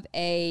have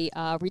a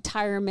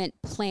retirement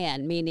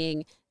plan,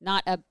 meaning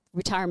not a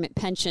retirement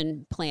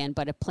pension plan,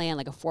 but a plan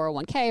like a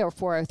 401k or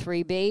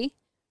 403b,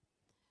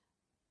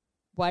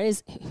 what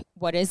is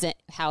it?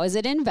 How is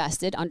it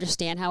invested?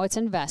 Understand how it's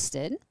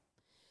invested.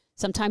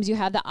 Sometimes you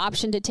have the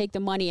option to take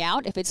the money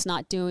out if it's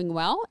not doing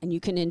well, and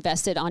you can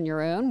invest it on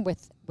your own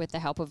with the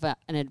help of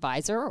an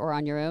advisor or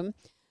on your own.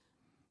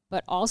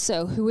 But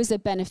also, who is a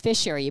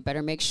beneficiary? You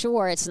better make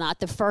sure it's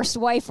not the first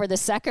wife or the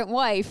second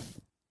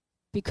wife,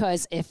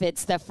 because if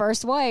it's the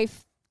first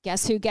wife,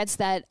 guess who gets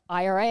that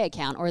IRA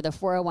account or the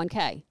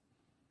 401k?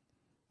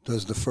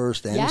 Does the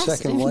first and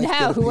second wife?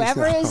 No,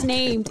 whoever is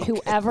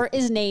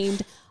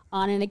named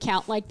on an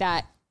account like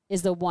that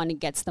is the one who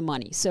gets the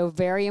money. So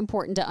very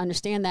important to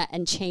understand that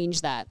and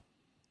change that.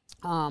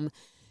 And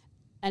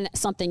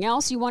something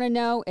else you want to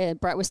know,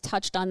 Brett was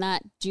touched on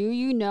that. Do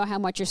you know how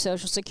much your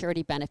Social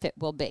Security benefit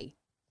will be?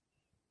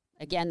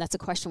 Again, that's a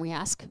question we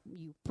ask.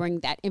 You bring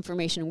that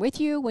information with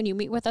you when you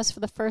meet with us for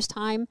the first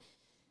time.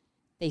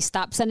 They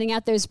stop sending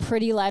out those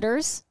pretty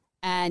letters,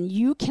 and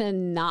you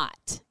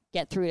cannot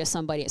get through to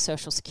somebody at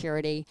Social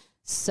Security.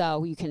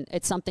 So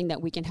it's something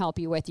that we can help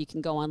you with. You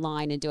can go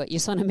online and do it. You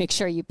just want to make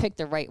sure you pick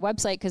the right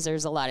website because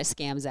there's a lot of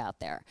scams out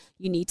there.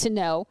 You need to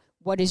know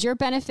what is your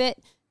benefit.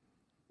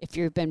 If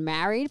you've been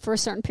married for a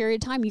certain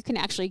period of time, you can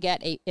actually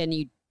and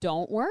you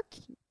don't work,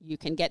 you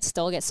can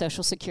still get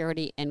Social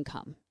Security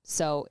income.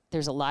 So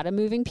there's a lot of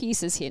moving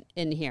pieces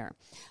in here.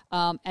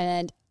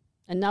 And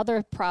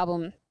another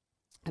problem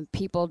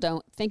people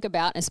don't think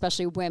about,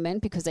 especially women,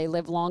 because they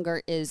live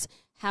longer, is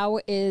how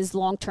is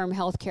long-term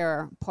health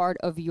care part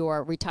of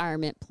your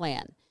retirement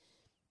plan?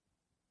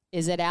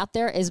 Is it out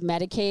there? Is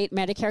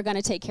Medicare going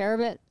to take care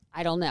of it?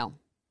 I don't know,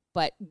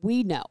 but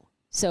we know.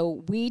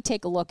 So we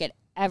take a look at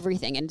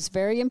everything, and it's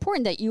very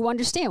important that you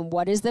understand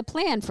what is the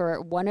plan for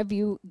one of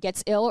you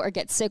gets ill or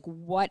gets sick.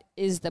 What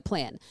is the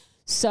plan?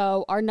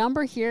 So our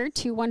number here,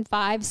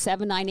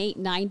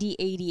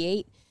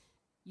 215-798-9088.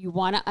 You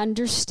want to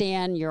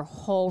understand your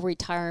whole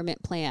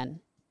retirement plan,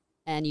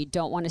 and you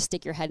don't want to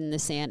stick your head in the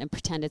sand and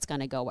pretend it's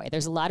going to go away.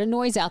 There's a lot of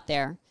noise out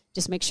there.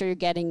 Just make sure you're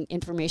getting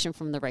information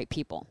from the right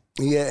people.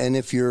 Yeah, and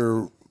if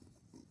you're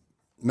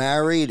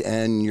married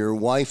and your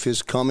wife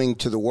is coming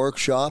to the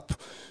workshop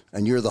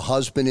and you're the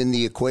husband in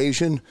the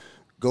equation,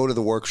 go to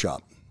the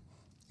workshop.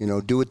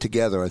 Do it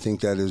together. I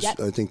think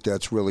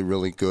that's really,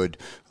 really good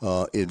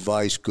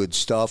advice, good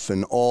stuff,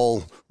 and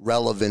all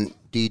relevant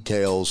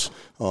details.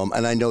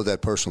 And I know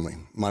that personally.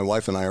 My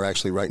wife and I are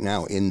actually right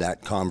now in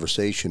that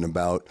conversation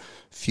about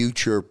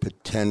future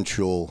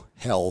potential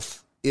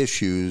health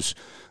issues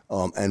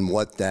and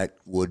what that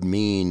would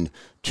mean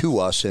to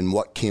us and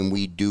what can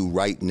we do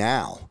right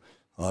now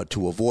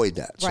to avoid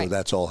that. Right. So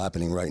that's all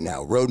happening right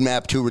now.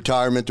 Roadmap to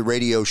Retirement, the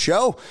radio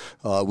show.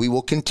 We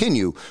will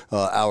continue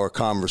our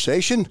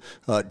conversation.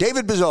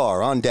 David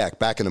Bazaar on deck.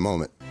 Back in a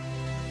moment.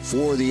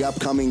 For the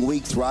upcoming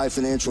week, Thrive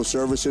Financial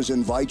Services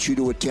invites you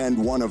to attend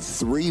one of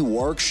 3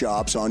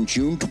 workshops on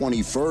June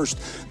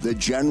 21st, the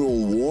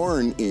General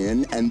Warren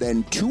Inn, and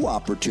then 2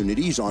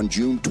 opportunities on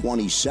June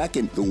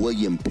 22nd, the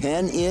William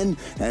Penn Inn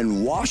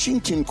and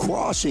Washington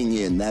Crossing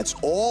Inn. That's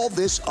all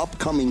this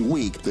upcoming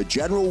week. The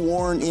General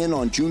Warren Inn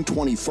on June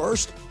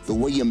 21st, the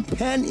William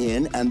Penn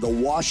Inn, and the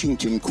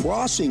Washington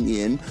Crossing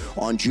Inn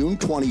on June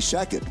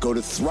 22nd. Go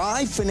to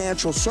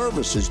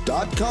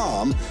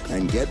thrivefinancialservices.com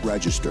and get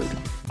registered.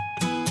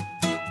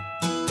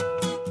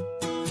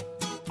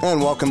 And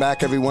welcome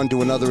back, everyone,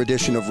 to another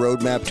edition of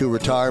Roadmap to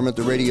Retirement,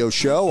 the radio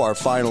show. Our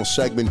final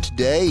segment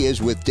today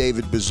is with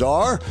David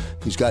Bazaar.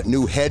 He's got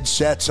new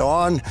headsets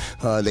on.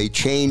 They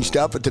changed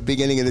up at the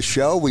beginning of the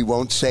show. We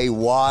won't say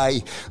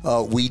why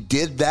we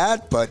did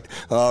that, but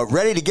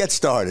ready to get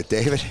started,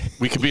 David.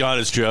 We can be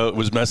honest, Joe. It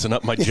was messing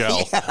up my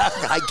gel. Yeah,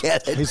 I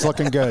get it. He's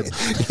looking good.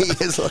 He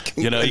is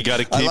looking good. You got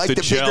to keep the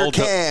gel.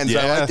 Bigger cans.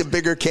 I like the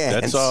bigger cans.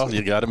 That's all.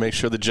 You got to make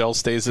sure the gel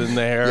stays in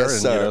there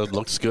yes, and it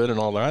looks good and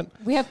all that.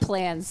 We have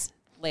plans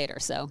later,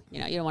 so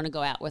you don't want to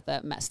go out with a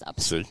messed up.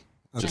 See,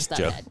 just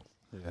Jeff.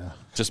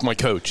 Just my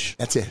coach.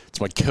 That's it. It's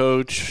my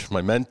coach,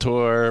 my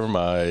mentor,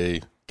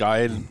 my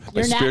guide,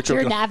 my spiritual.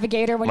 Your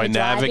navigator when my you're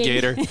driving.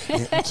 navigator.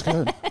 That's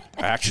good.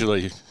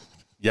 Actually,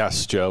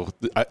 yes, Joe.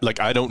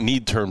 I don't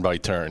need turn by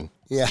turn.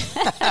 Yeah.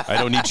 I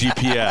don't need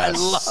GPS. I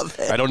love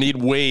it. I don't need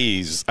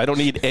Waze. I don't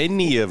need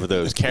any of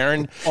those.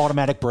 Karen.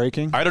 Automatic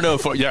braking. I don't know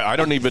I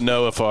don't even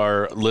know if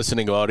our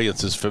listening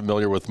audience is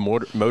familiar with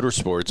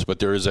motorsports, but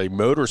there is a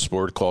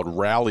motorsport called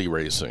rally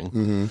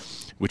racing,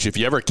 which if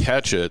you ever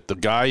catch it, the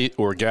guy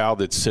or gal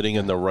that's sitting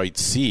in the right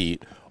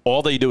seat,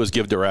 all they do is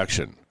give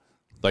direction.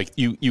 Like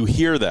you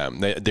hear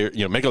them. They're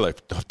make a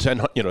left,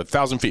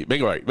 1,000 feet,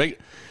 make a right.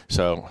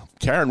 So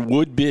Karen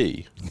would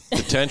be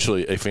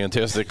potentially a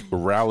fantastic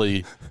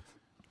rally.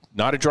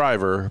 Not a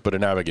driver, but a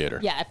navigator.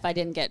 Yeah, if I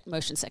didn't get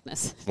motion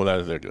sickness. Well,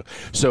 there you go.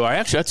 So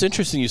that's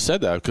interesting you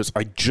said that because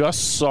I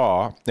just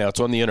saw, now it's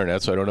on the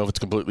internet, so I don't know if it's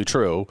completely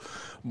true,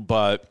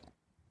 but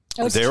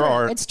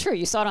it's true.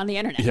 You saw it on the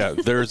internet. Yeah,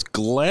 there's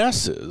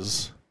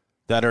glasses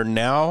that are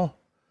now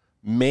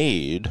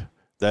made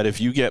that if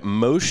you get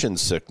motion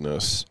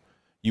sickness,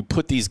 you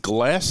put these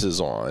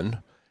glasses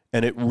on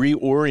and it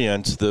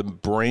reorients the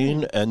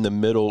brain and the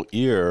middle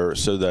ear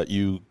so that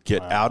you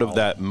get out of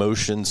that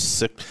motion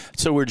sick.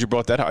 So weird you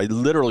brought that out. I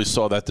literally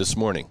saw that this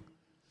morning.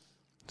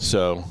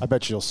 So I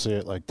bet you'll see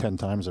it like 10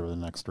 times over the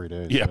next 3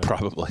 days. Yeah,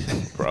 probably.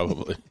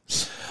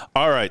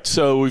 All right.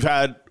 So we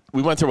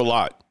went through a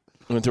lot.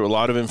 We went through a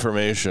lot of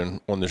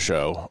information on the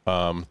show.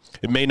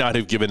 It may not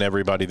have given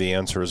everybody the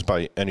answers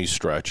by any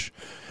stretch.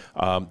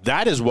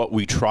 That is what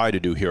we try to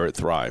do here at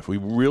Thrive. We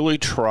really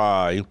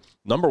try,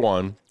 number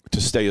one, to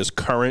stay as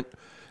current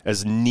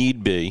as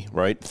need be,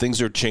 right?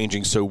 Things are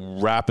changing so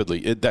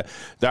rapidly.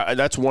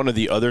 That's one of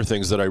the other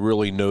things that I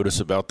really notice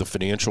about the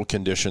financial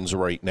conditions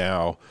right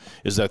now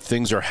is that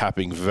things are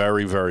happening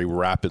very, very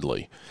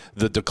rapidly.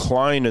 The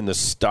decline in the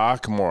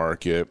stock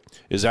market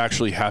is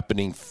actually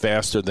happening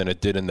faster than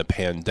it did in the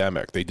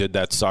pandemic. They did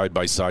that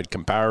side-by-side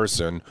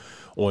comparison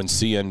on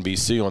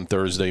CNBC on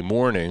Thursday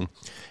morning,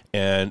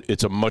 and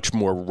it's a much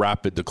more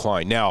rapid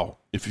decline. Now,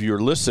 if you're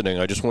listening,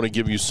 I just want to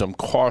give you some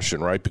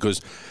caution, right? Because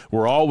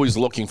we're always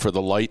looking for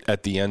the light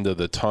at the end of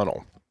the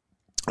tunnel.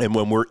 And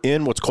when we're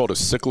in what's called a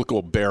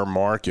cyclical bear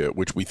market,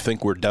 which we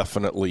think we're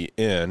definitely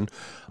in,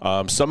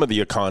 some of the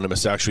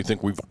economists actually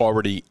think we've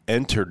already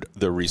entered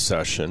the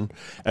recession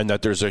and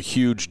that there's a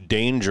huge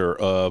danger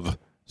of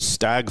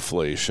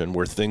stagflation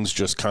where things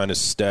just kind of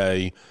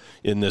stay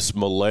in this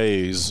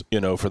malaise,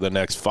 for the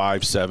next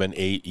 5, 7,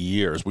 8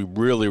 years. We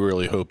really,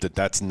 really hope that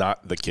that's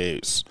not the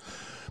case.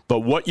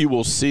 But what you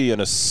will see in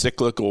a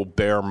cyclical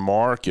bear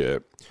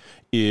market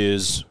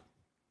is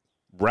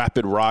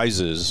rapid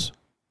rises.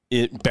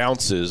 It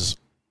bounces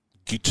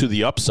to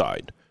the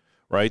upside,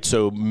 right?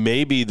 So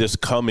maybe this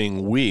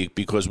coming week,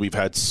 because we've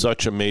had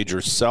such a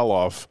major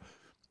sell-off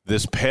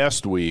this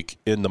past week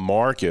in the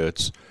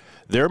markets,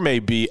 there may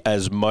be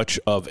as much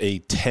of a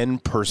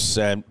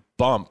 10%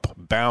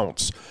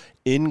 bounce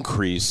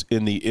increase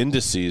in the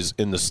indices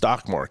in the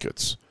stock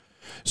markets.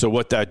 So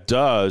what that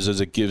does is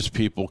it gives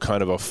people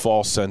kind of a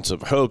false sense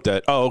of hope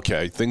that, oh,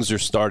 okay, things are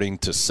starting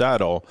to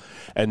settle.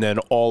 And then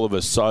all of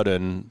a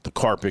sudden the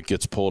carpet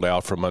gets pulled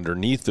out from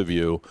underneath of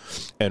you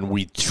and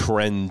we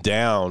trend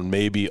down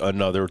maybe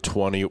another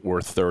 20 or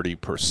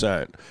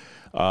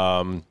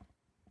 30%.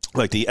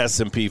 Like the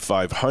S&P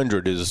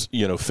 500 is,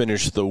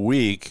 finished the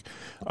week,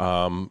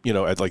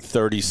 at like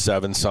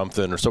 37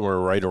 something or somewhere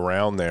right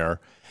around there.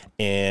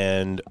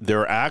 And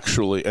they're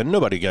actually, and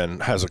nobody,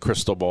 again, has a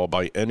crystal ball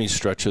by any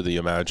stretch of the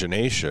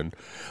imagination,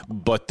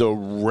 but the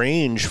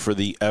range for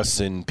the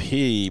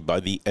S&P by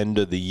the end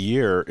of the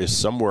year is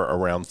somewhere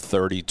around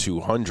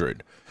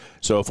 3,200.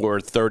 So if we're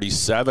at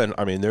 37,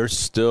 there's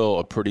still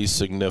a pretty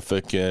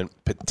significant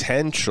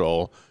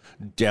potential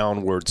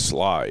downward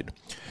slide.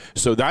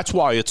 So that's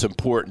why it's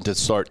important to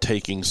start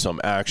taking some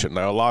action.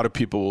 Now, a lot of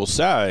people will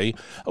say,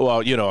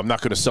 well, I'm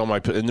not going to sell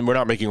and we're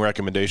not making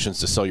recommendations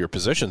to sell your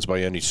positions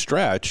by any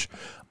stretch,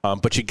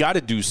 but you got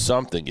to do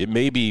something. It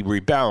may be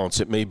rebalance.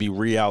 It may be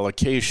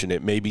reallocation.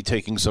 It may be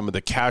taking some of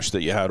the cash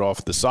that you had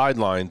off the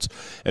sidelines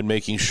and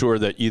making sure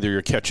that either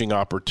you're catching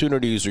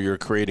opportunities or you're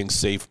creating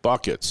safe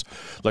buckets.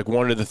 Like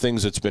one of the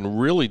things that's been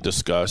really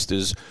discussed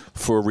is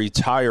for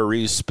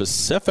retirees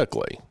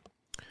specifically,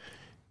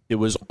 it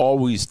was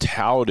always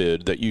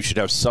touted that you should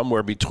have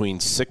somewhere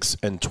between 6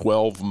 and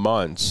 12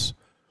 months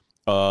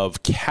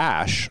of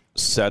cash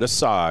set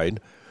aside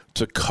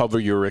to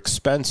cover your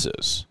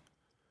expenses.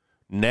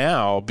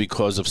 Now,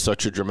 because of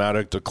such a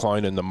dramatic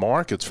decline in the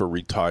markets for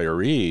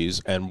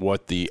retirees and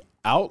what the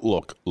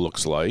outlook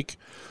looks like,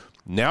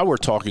 now we're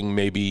talking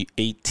maybe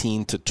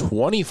 18 to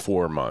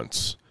 24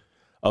 months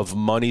of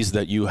monies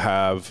that you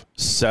have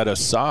set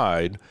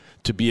aside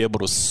to be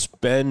able to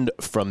spend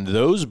from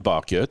those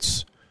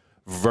buckets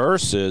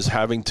versus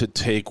having to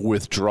take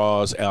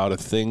withdrawals out of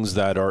things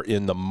that are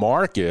in the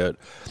market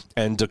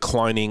and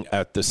declining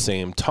at the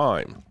same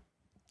time.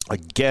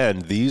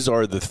 Again, these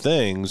are the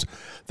things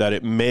that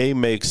it may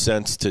make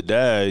sense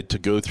today to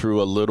go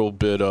through a little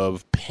bit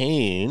of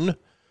pain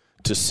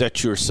to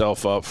set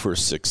yourself up for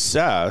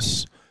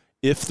success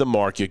if the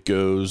market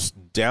goes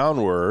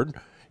downward,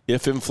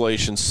 if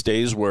inflation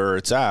stays where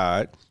it's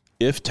at,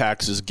 if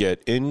taxes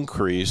get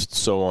increased,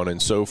 so on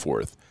and so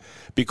forth.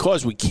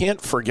 Because we can't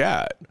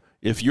forget,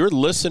 if you're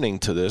listening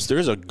to this,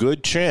 there's a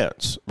good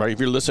chance, right? If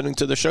you're listening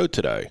to the show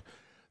today,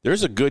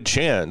 there's a good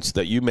chance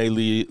that you may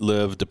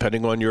live,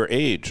 depending on your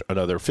age,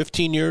 another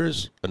 15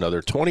 years,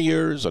 another 20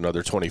 years,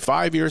 another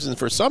 25 years, and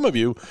for some of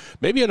you,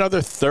 maybe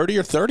another 30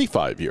 or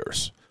 35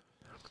 years.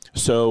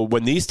 So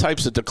when these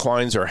types of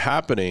declines are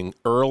happening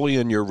early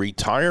in your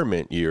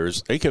retirement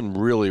years, they can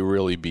really,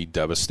 really be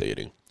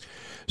devastating.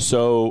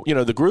 So,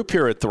 the group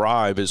here at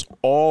Thrive is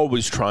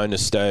always trying to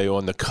stay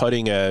on the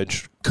cutting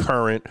edge,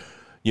 current,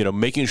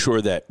 making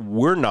sure that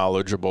we're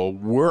knowledgeable,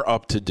 we're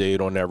up to date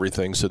on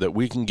everything so that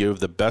we can give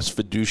the best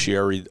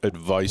fiduciary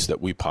advice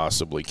that we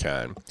possibly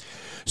can.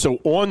 So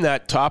on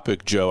that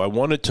topic, Joe, I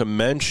wanted to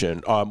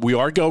mention we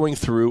are going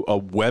through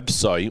a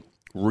website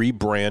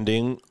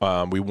rebranding.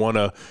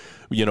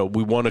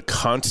 We want to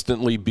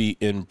constantly be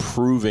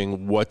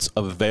improving what's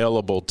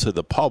available to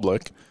the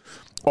public.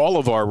 All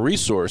of our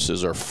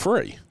resources are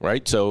free,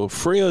 right? So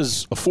free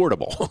is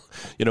affordable.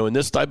 In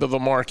this type of a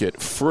market,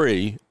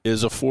 free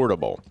is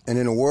affordable. And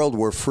in a world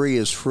where free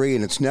is free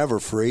and it's never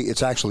free,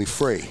 it's actually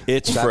free.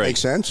 Does that make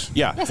sense?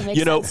 Yeah. Yes, it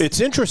makes sense. It's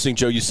interesting,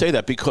 Joe, you say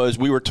that because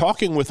we were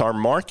talking with our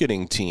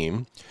marketing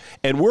team,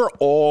 and we're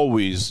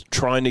always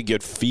trying to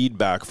get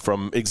feedback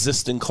from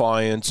existing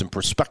clients and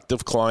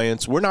prospective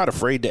clients. We're not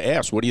afraid to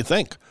ask, what do you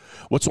think?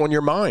 What's on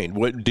your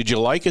mind? Did you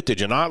like it?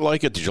 Did you not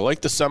like it? Did you like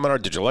the seminar?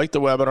 Did you like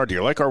the webinar? Do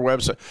you like our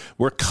website?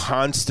 We're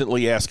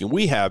constantly asking.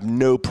 We have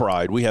no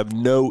pride. We have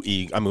no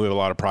ego. We have a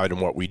lot of pride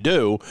in what we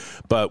do,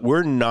 but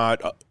we're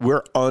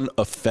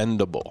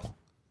unoffendable.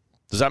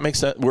 Does that make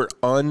sense? We're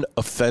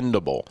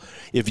unoffendable.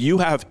 If you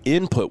have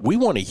input, we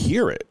want to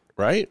hear it,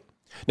 right?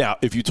 Now,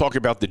 if you talk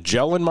about the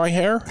gel in my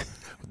hair,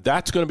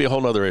 that's going to be a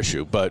whole other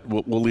issue, but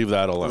we'll leave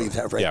that alone. Leave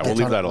that right yeah, there. we'll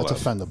leave that alone.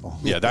 That's offendable.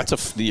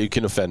 Yeah, you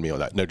can offend me on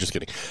that. No, just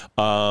kidding.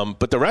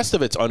 But the rest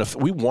of it's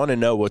we want to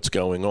know what's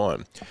going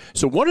on.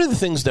 So one of the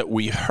things that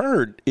we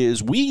heard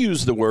is we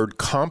use the word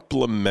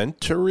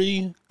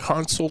complementary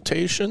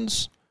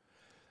consultations.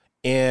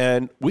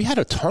 And we had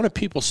a ton of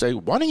people say,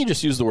 why don't you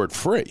just use the word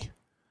free?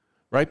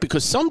 Right?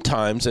 Because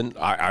sometimes, and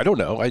I don't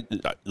know,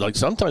 like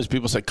sometimes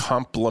people say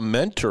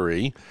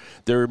complimentary.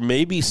 There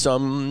may be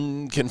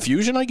some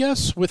confusion, I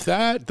guess, with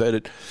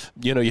that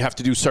you have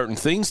to do certain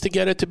things to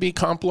get it to be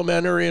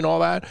complimentary and all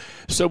that.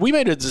 So we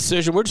made a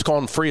decision. We're just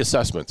calling them free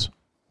assessments,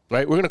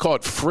 right? We're going to call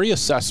it free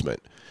assessment.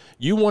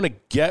 You want to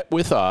get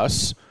with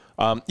us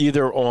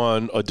either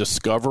on a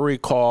discovery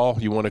call,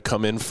 you want to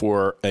come in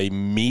for a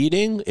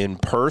meeting in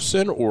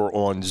person or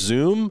on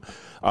Zoom.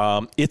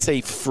 It's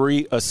a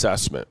free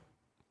assessment.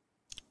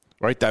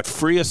 Right, that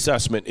free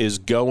assessment is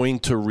going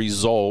to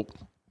result,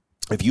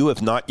 if you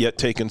have not yet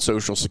taken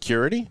Social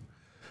Security,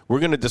 we're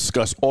going to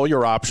discuss all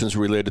your options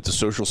related to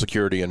Social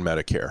Security and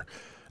Medicare.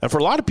 And for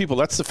a lot of people,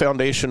 that's the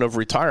foundation of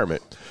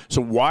retirement. So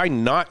why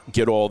not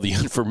get all the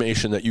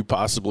information that you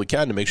possibly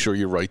can to make sure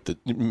you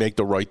make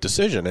the right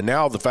decision? And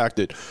now the fact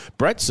that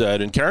Brett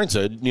said and Karen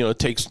said, it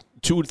takes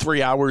 2 to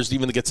 3 hours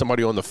even to get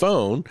somebody on the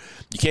phone.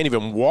 You can't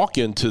even walk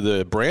into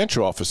the branch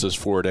offices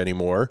for it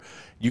anymore.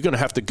 You're going to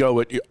have to go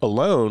it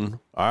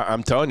alone.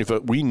 I'm telling you,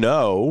 we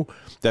know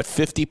that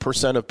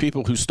 50% of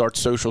people who start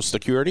Social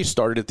Security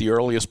started at the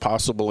earliest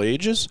possible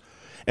ages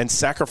and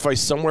sacrifice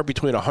somewhere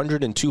between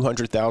 $100,000 and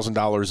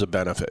 $200,000 of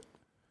benefit.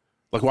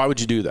 Like, why would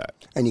you do that?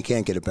 And you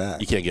can't get it back.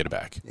 You can't get it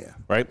back. Yeah.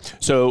 Right?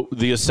 So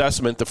the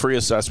assessment, the free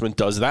assessment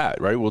does that,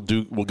 right? We'll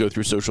go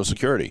through Social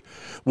Security.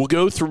 We'll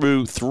go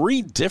through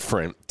 3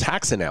 different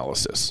tax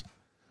analysis.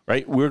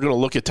 Right? We're going to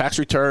look at tax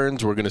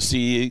returns. We're going to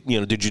see,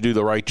 did you do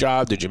the right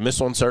job? Did you miss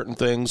on certain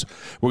things?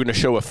 We're going to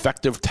show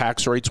effective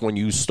tax rates when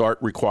you start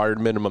required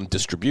minimum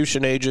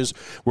distribution ages.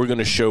 We're going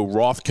to show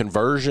Roth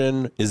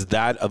conversion. Is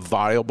that a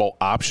viable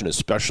option,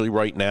 especially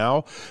right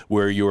now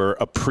where your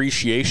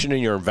appreciation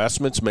in your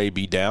investments may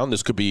be down?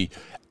 This could be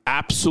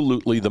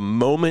absolutely the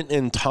moment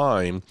in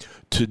time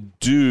to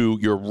do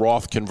your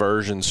Roth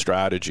conversion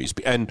strategies.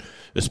 And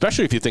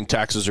especially if you think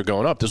taxes are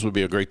going up, this would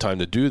be a great time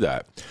to do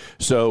that.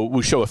 So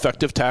we show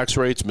effective tax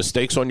rates,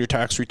 mistakes on your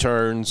tax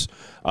returns,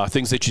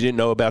 things that you didn't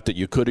know about that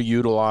you could have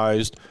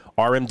utilized,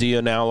 RMD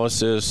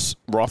analysis,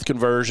 Roth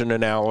conversion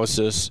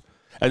analysis.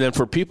 And then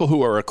for people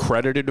who are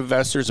accredited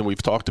investors, and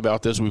we've talked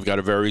about this, we've got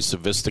a very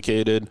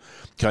sophisticated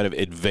kind of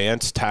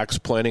advanced tax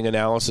planning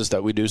analysis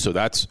that we do. So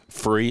that's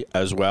free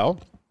as well.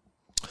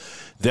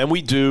 Then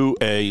we do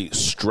a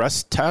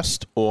stress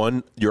test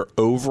on your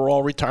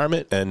overall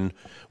retirement, and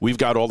we've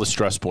got all the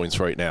stress points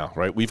right now,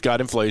 right? We've got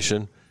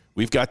inflation,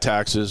 we've got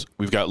taxes,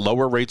 we've got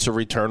lower rates of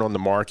return on the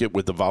market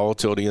with the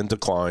volatility and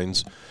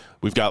declines,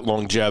 we've got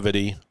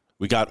longevity,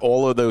 we got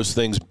all of those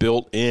things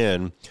built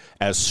in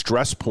as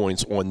stress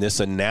points on this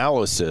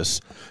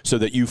analysis so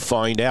that you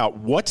find out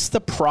what's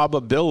the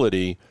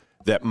probability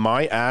that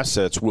my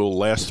assets will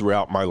last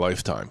throughout my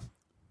lifetime.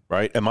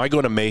 Right? Am I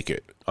going to make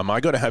it? Am I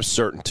going to have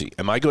certainty?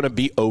 Am I going to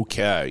be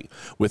okay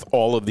with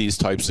all of these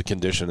types of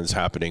conditions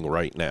happening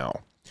right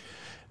now?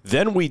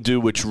 Then we do,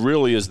 which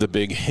really is the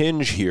big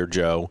hinge here,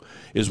 Joe,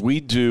 is we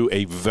do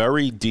a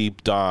very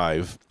deep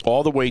dive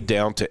all the way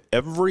down to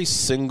every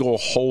single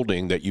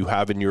holding that you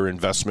have in your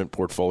investment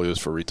portfolios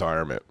for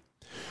retirement.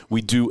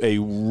 We do a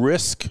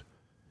risk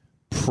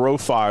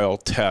profile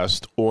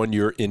test on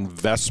your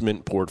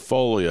investment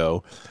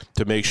portfolio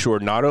to make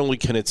sure not only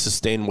can it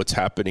sustain what's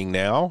happening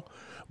now,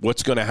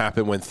 what's going to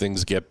happen when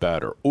things get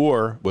better,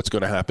 or what's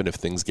going to happen if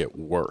things get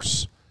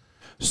worse.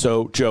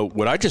 So, Joe,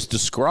 what I just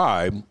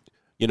described,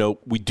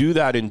 we do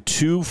that in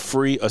 2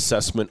 free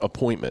assessment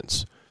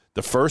appointments.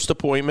 The first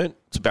appointment,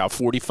 it's about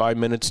 45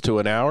 minutes to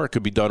an hour. It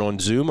could be done on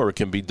Zoom or it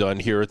can be done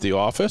here at the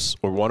office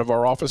or one of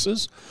our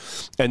offices.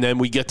 And then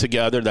we get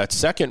together. That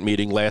second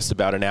meeting lasts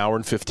about an hour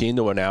and 15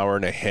 to an hour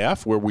and a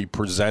half where we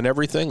present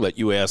everything, let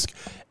you ask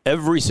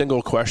every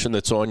single question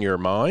that's on your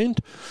mind.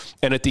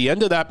 And at the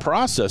end of that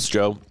process,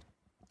 Joe,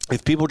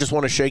 if people just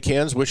want to shake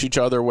hands, wish each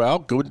other well,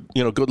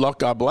 good luck,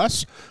 God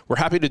bless, we're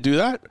happy to do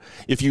that.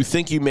 If you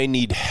think you may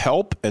need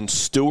help and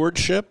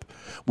stewardship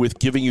with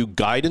giving you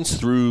guidance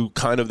through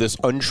kind of this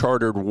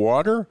uncharted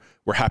water,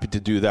 we're happy to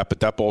do that,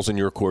 but that ball's in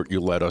your court. You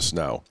let us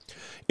know.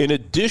 In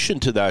addition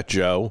to that,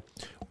 Joe,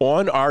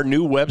 on our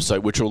new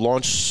website, which will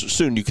launch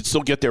soon, you can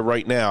still get there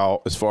right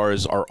now as far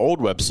as our old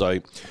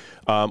website,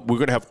 we're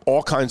going to have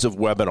all kinds of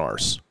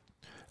webinars.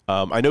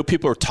 I know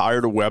people are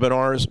tired of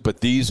webinars, but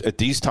at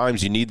these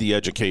times you need the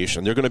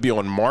education. They're going to be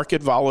on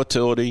market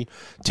volatility,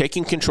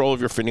 taking control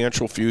of your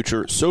financial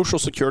future, Social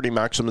Security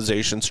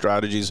maximization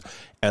strategies,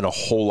 and a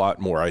whole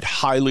lot more. I'd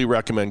highly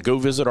recommend go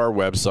visit our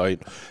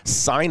website,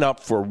 sign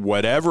up for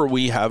whatever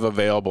we have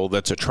available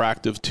that's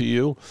attractive to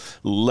you.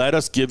 Let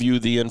us give you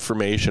the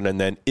information, and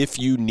then if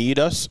you need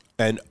us,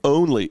 and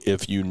only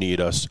if you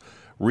need us,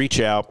 reach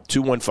out,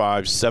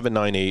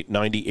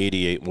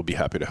 215-798-9088. We'll be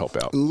happy to help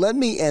out. Let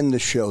me end the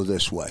show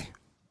this way.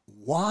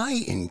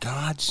 Why in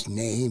God's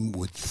name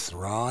would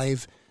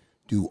Thrive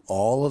do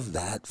all of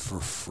that for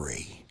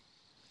free?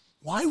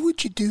 Why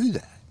would you do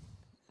that?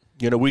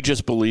 We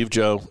just believe,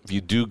 Joe, if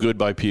you do good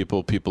by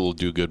people, people will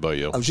do good by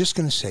you. I was just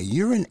going to say,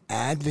 you're an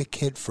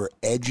advocate for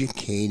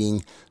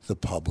educating the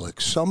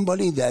public.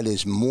 Somebody that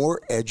is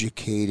more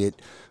educated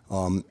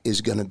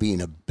is going to be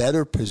in a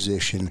better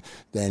position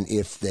than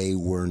if they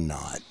were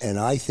not. And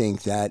I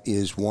think that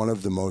is one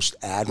of the most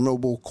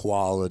admirable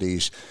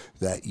qualities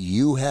that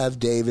you have,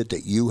 David,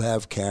 that you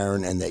have,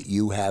 Karen, and that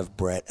you have,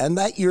 Brett, and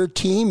that your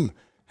team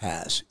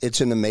has.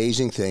 It's an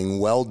amazing thing.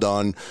 Well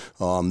done.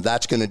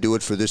 That's going to do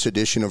it for this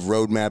edition of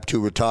Roadmap to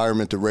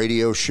Retirement, the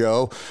radio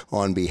show.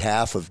 On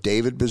behalf of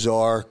David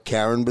Bazaar,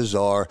 Karen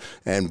Bazaar,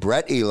 and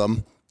Brett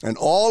Elam, and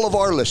all of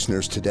our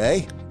listeners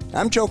today,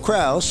 I'm Joe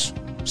Kraus.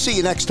 See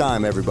you next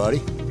time,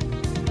 everybody.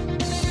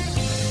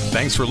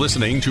 Thanks for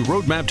listening to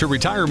Roadmap to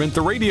Retirement,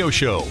 the radio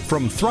show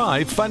from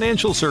Thrive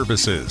Financial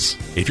Services.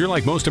 If you're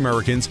like most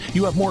Americans,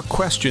 you have more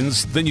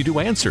questions than you do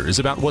answers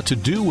about what to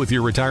do with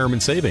your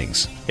retirement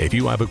savings. If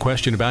you have a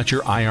question about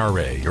your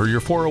IRA or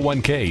your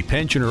 401k,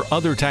 pension, or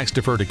other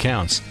tax-deferred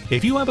accounts,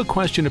 if you have a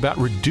question about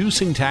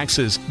reducing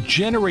taxes,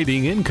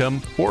 generating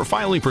income, or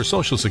filing for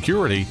Social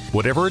Security,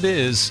 whatever it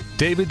is,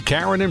 David,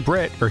 Karen, and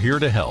Brett are here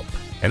to help.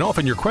 And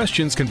often your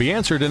questions can be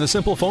answered in a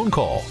simple phone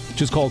call.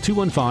 Just call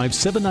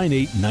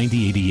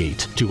 215-798-9088.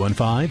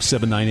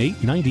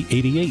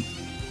 215-798-9088.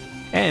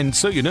 And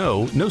so you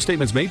know, no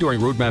statements made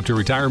during Roadmap to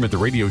Retirement, the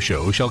radio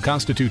show, shall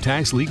constitute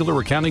tax, legal, or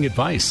accounting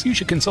advice. You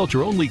should consult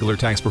your own legal or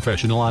tax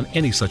professional on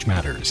any such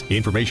matters. The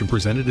information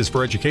presented is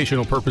for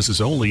educational purposes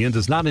only and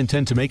does not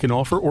intend to make an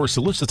offer or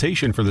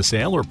solicitation for the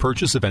sale or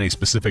purchase of any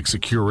specific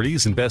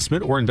securities,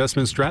 investment, or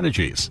investment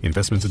strategies.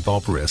 Investments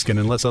involve risk and,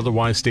 unless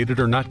otherwise stated,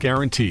 are not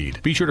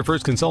guaranteed. Be sure to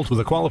first consult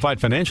with a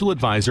qualified financial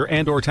advisor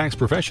and or tax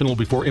professional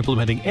before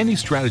implementing any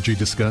strategy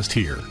discussed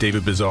here.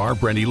 David Bazaar,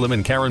 Brett Elam,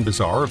 and Karen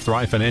Bazaar of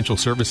Thrive Financial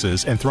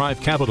Services and Thrive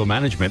Capital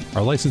Management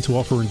are licensed to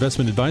offer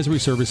investment advisory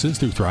services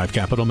through Thrive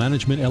Capital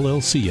Management,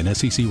 LLC, an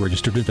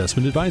SEC-registered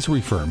investment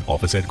advisory firm.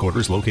 Office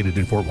headquarters located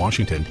in Fort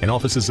Washington, and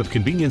offices of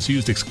convenience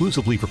used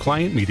exclusively for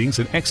client meetings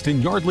in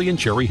Exton, Yardley, and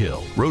Cherry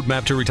Hill.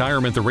 Roadmap to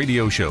Retirement, the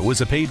radio show,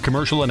 is a paid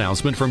commercial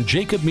announcement from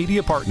Jacob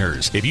Media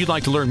Partners. If you'd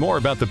like to learn more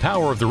about the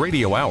power of the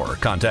radio hour,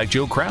 contact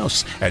Joe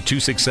Kraus at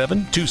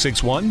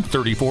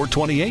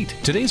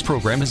 267-261-3428. Today's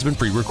program has been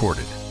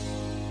pre-recorded.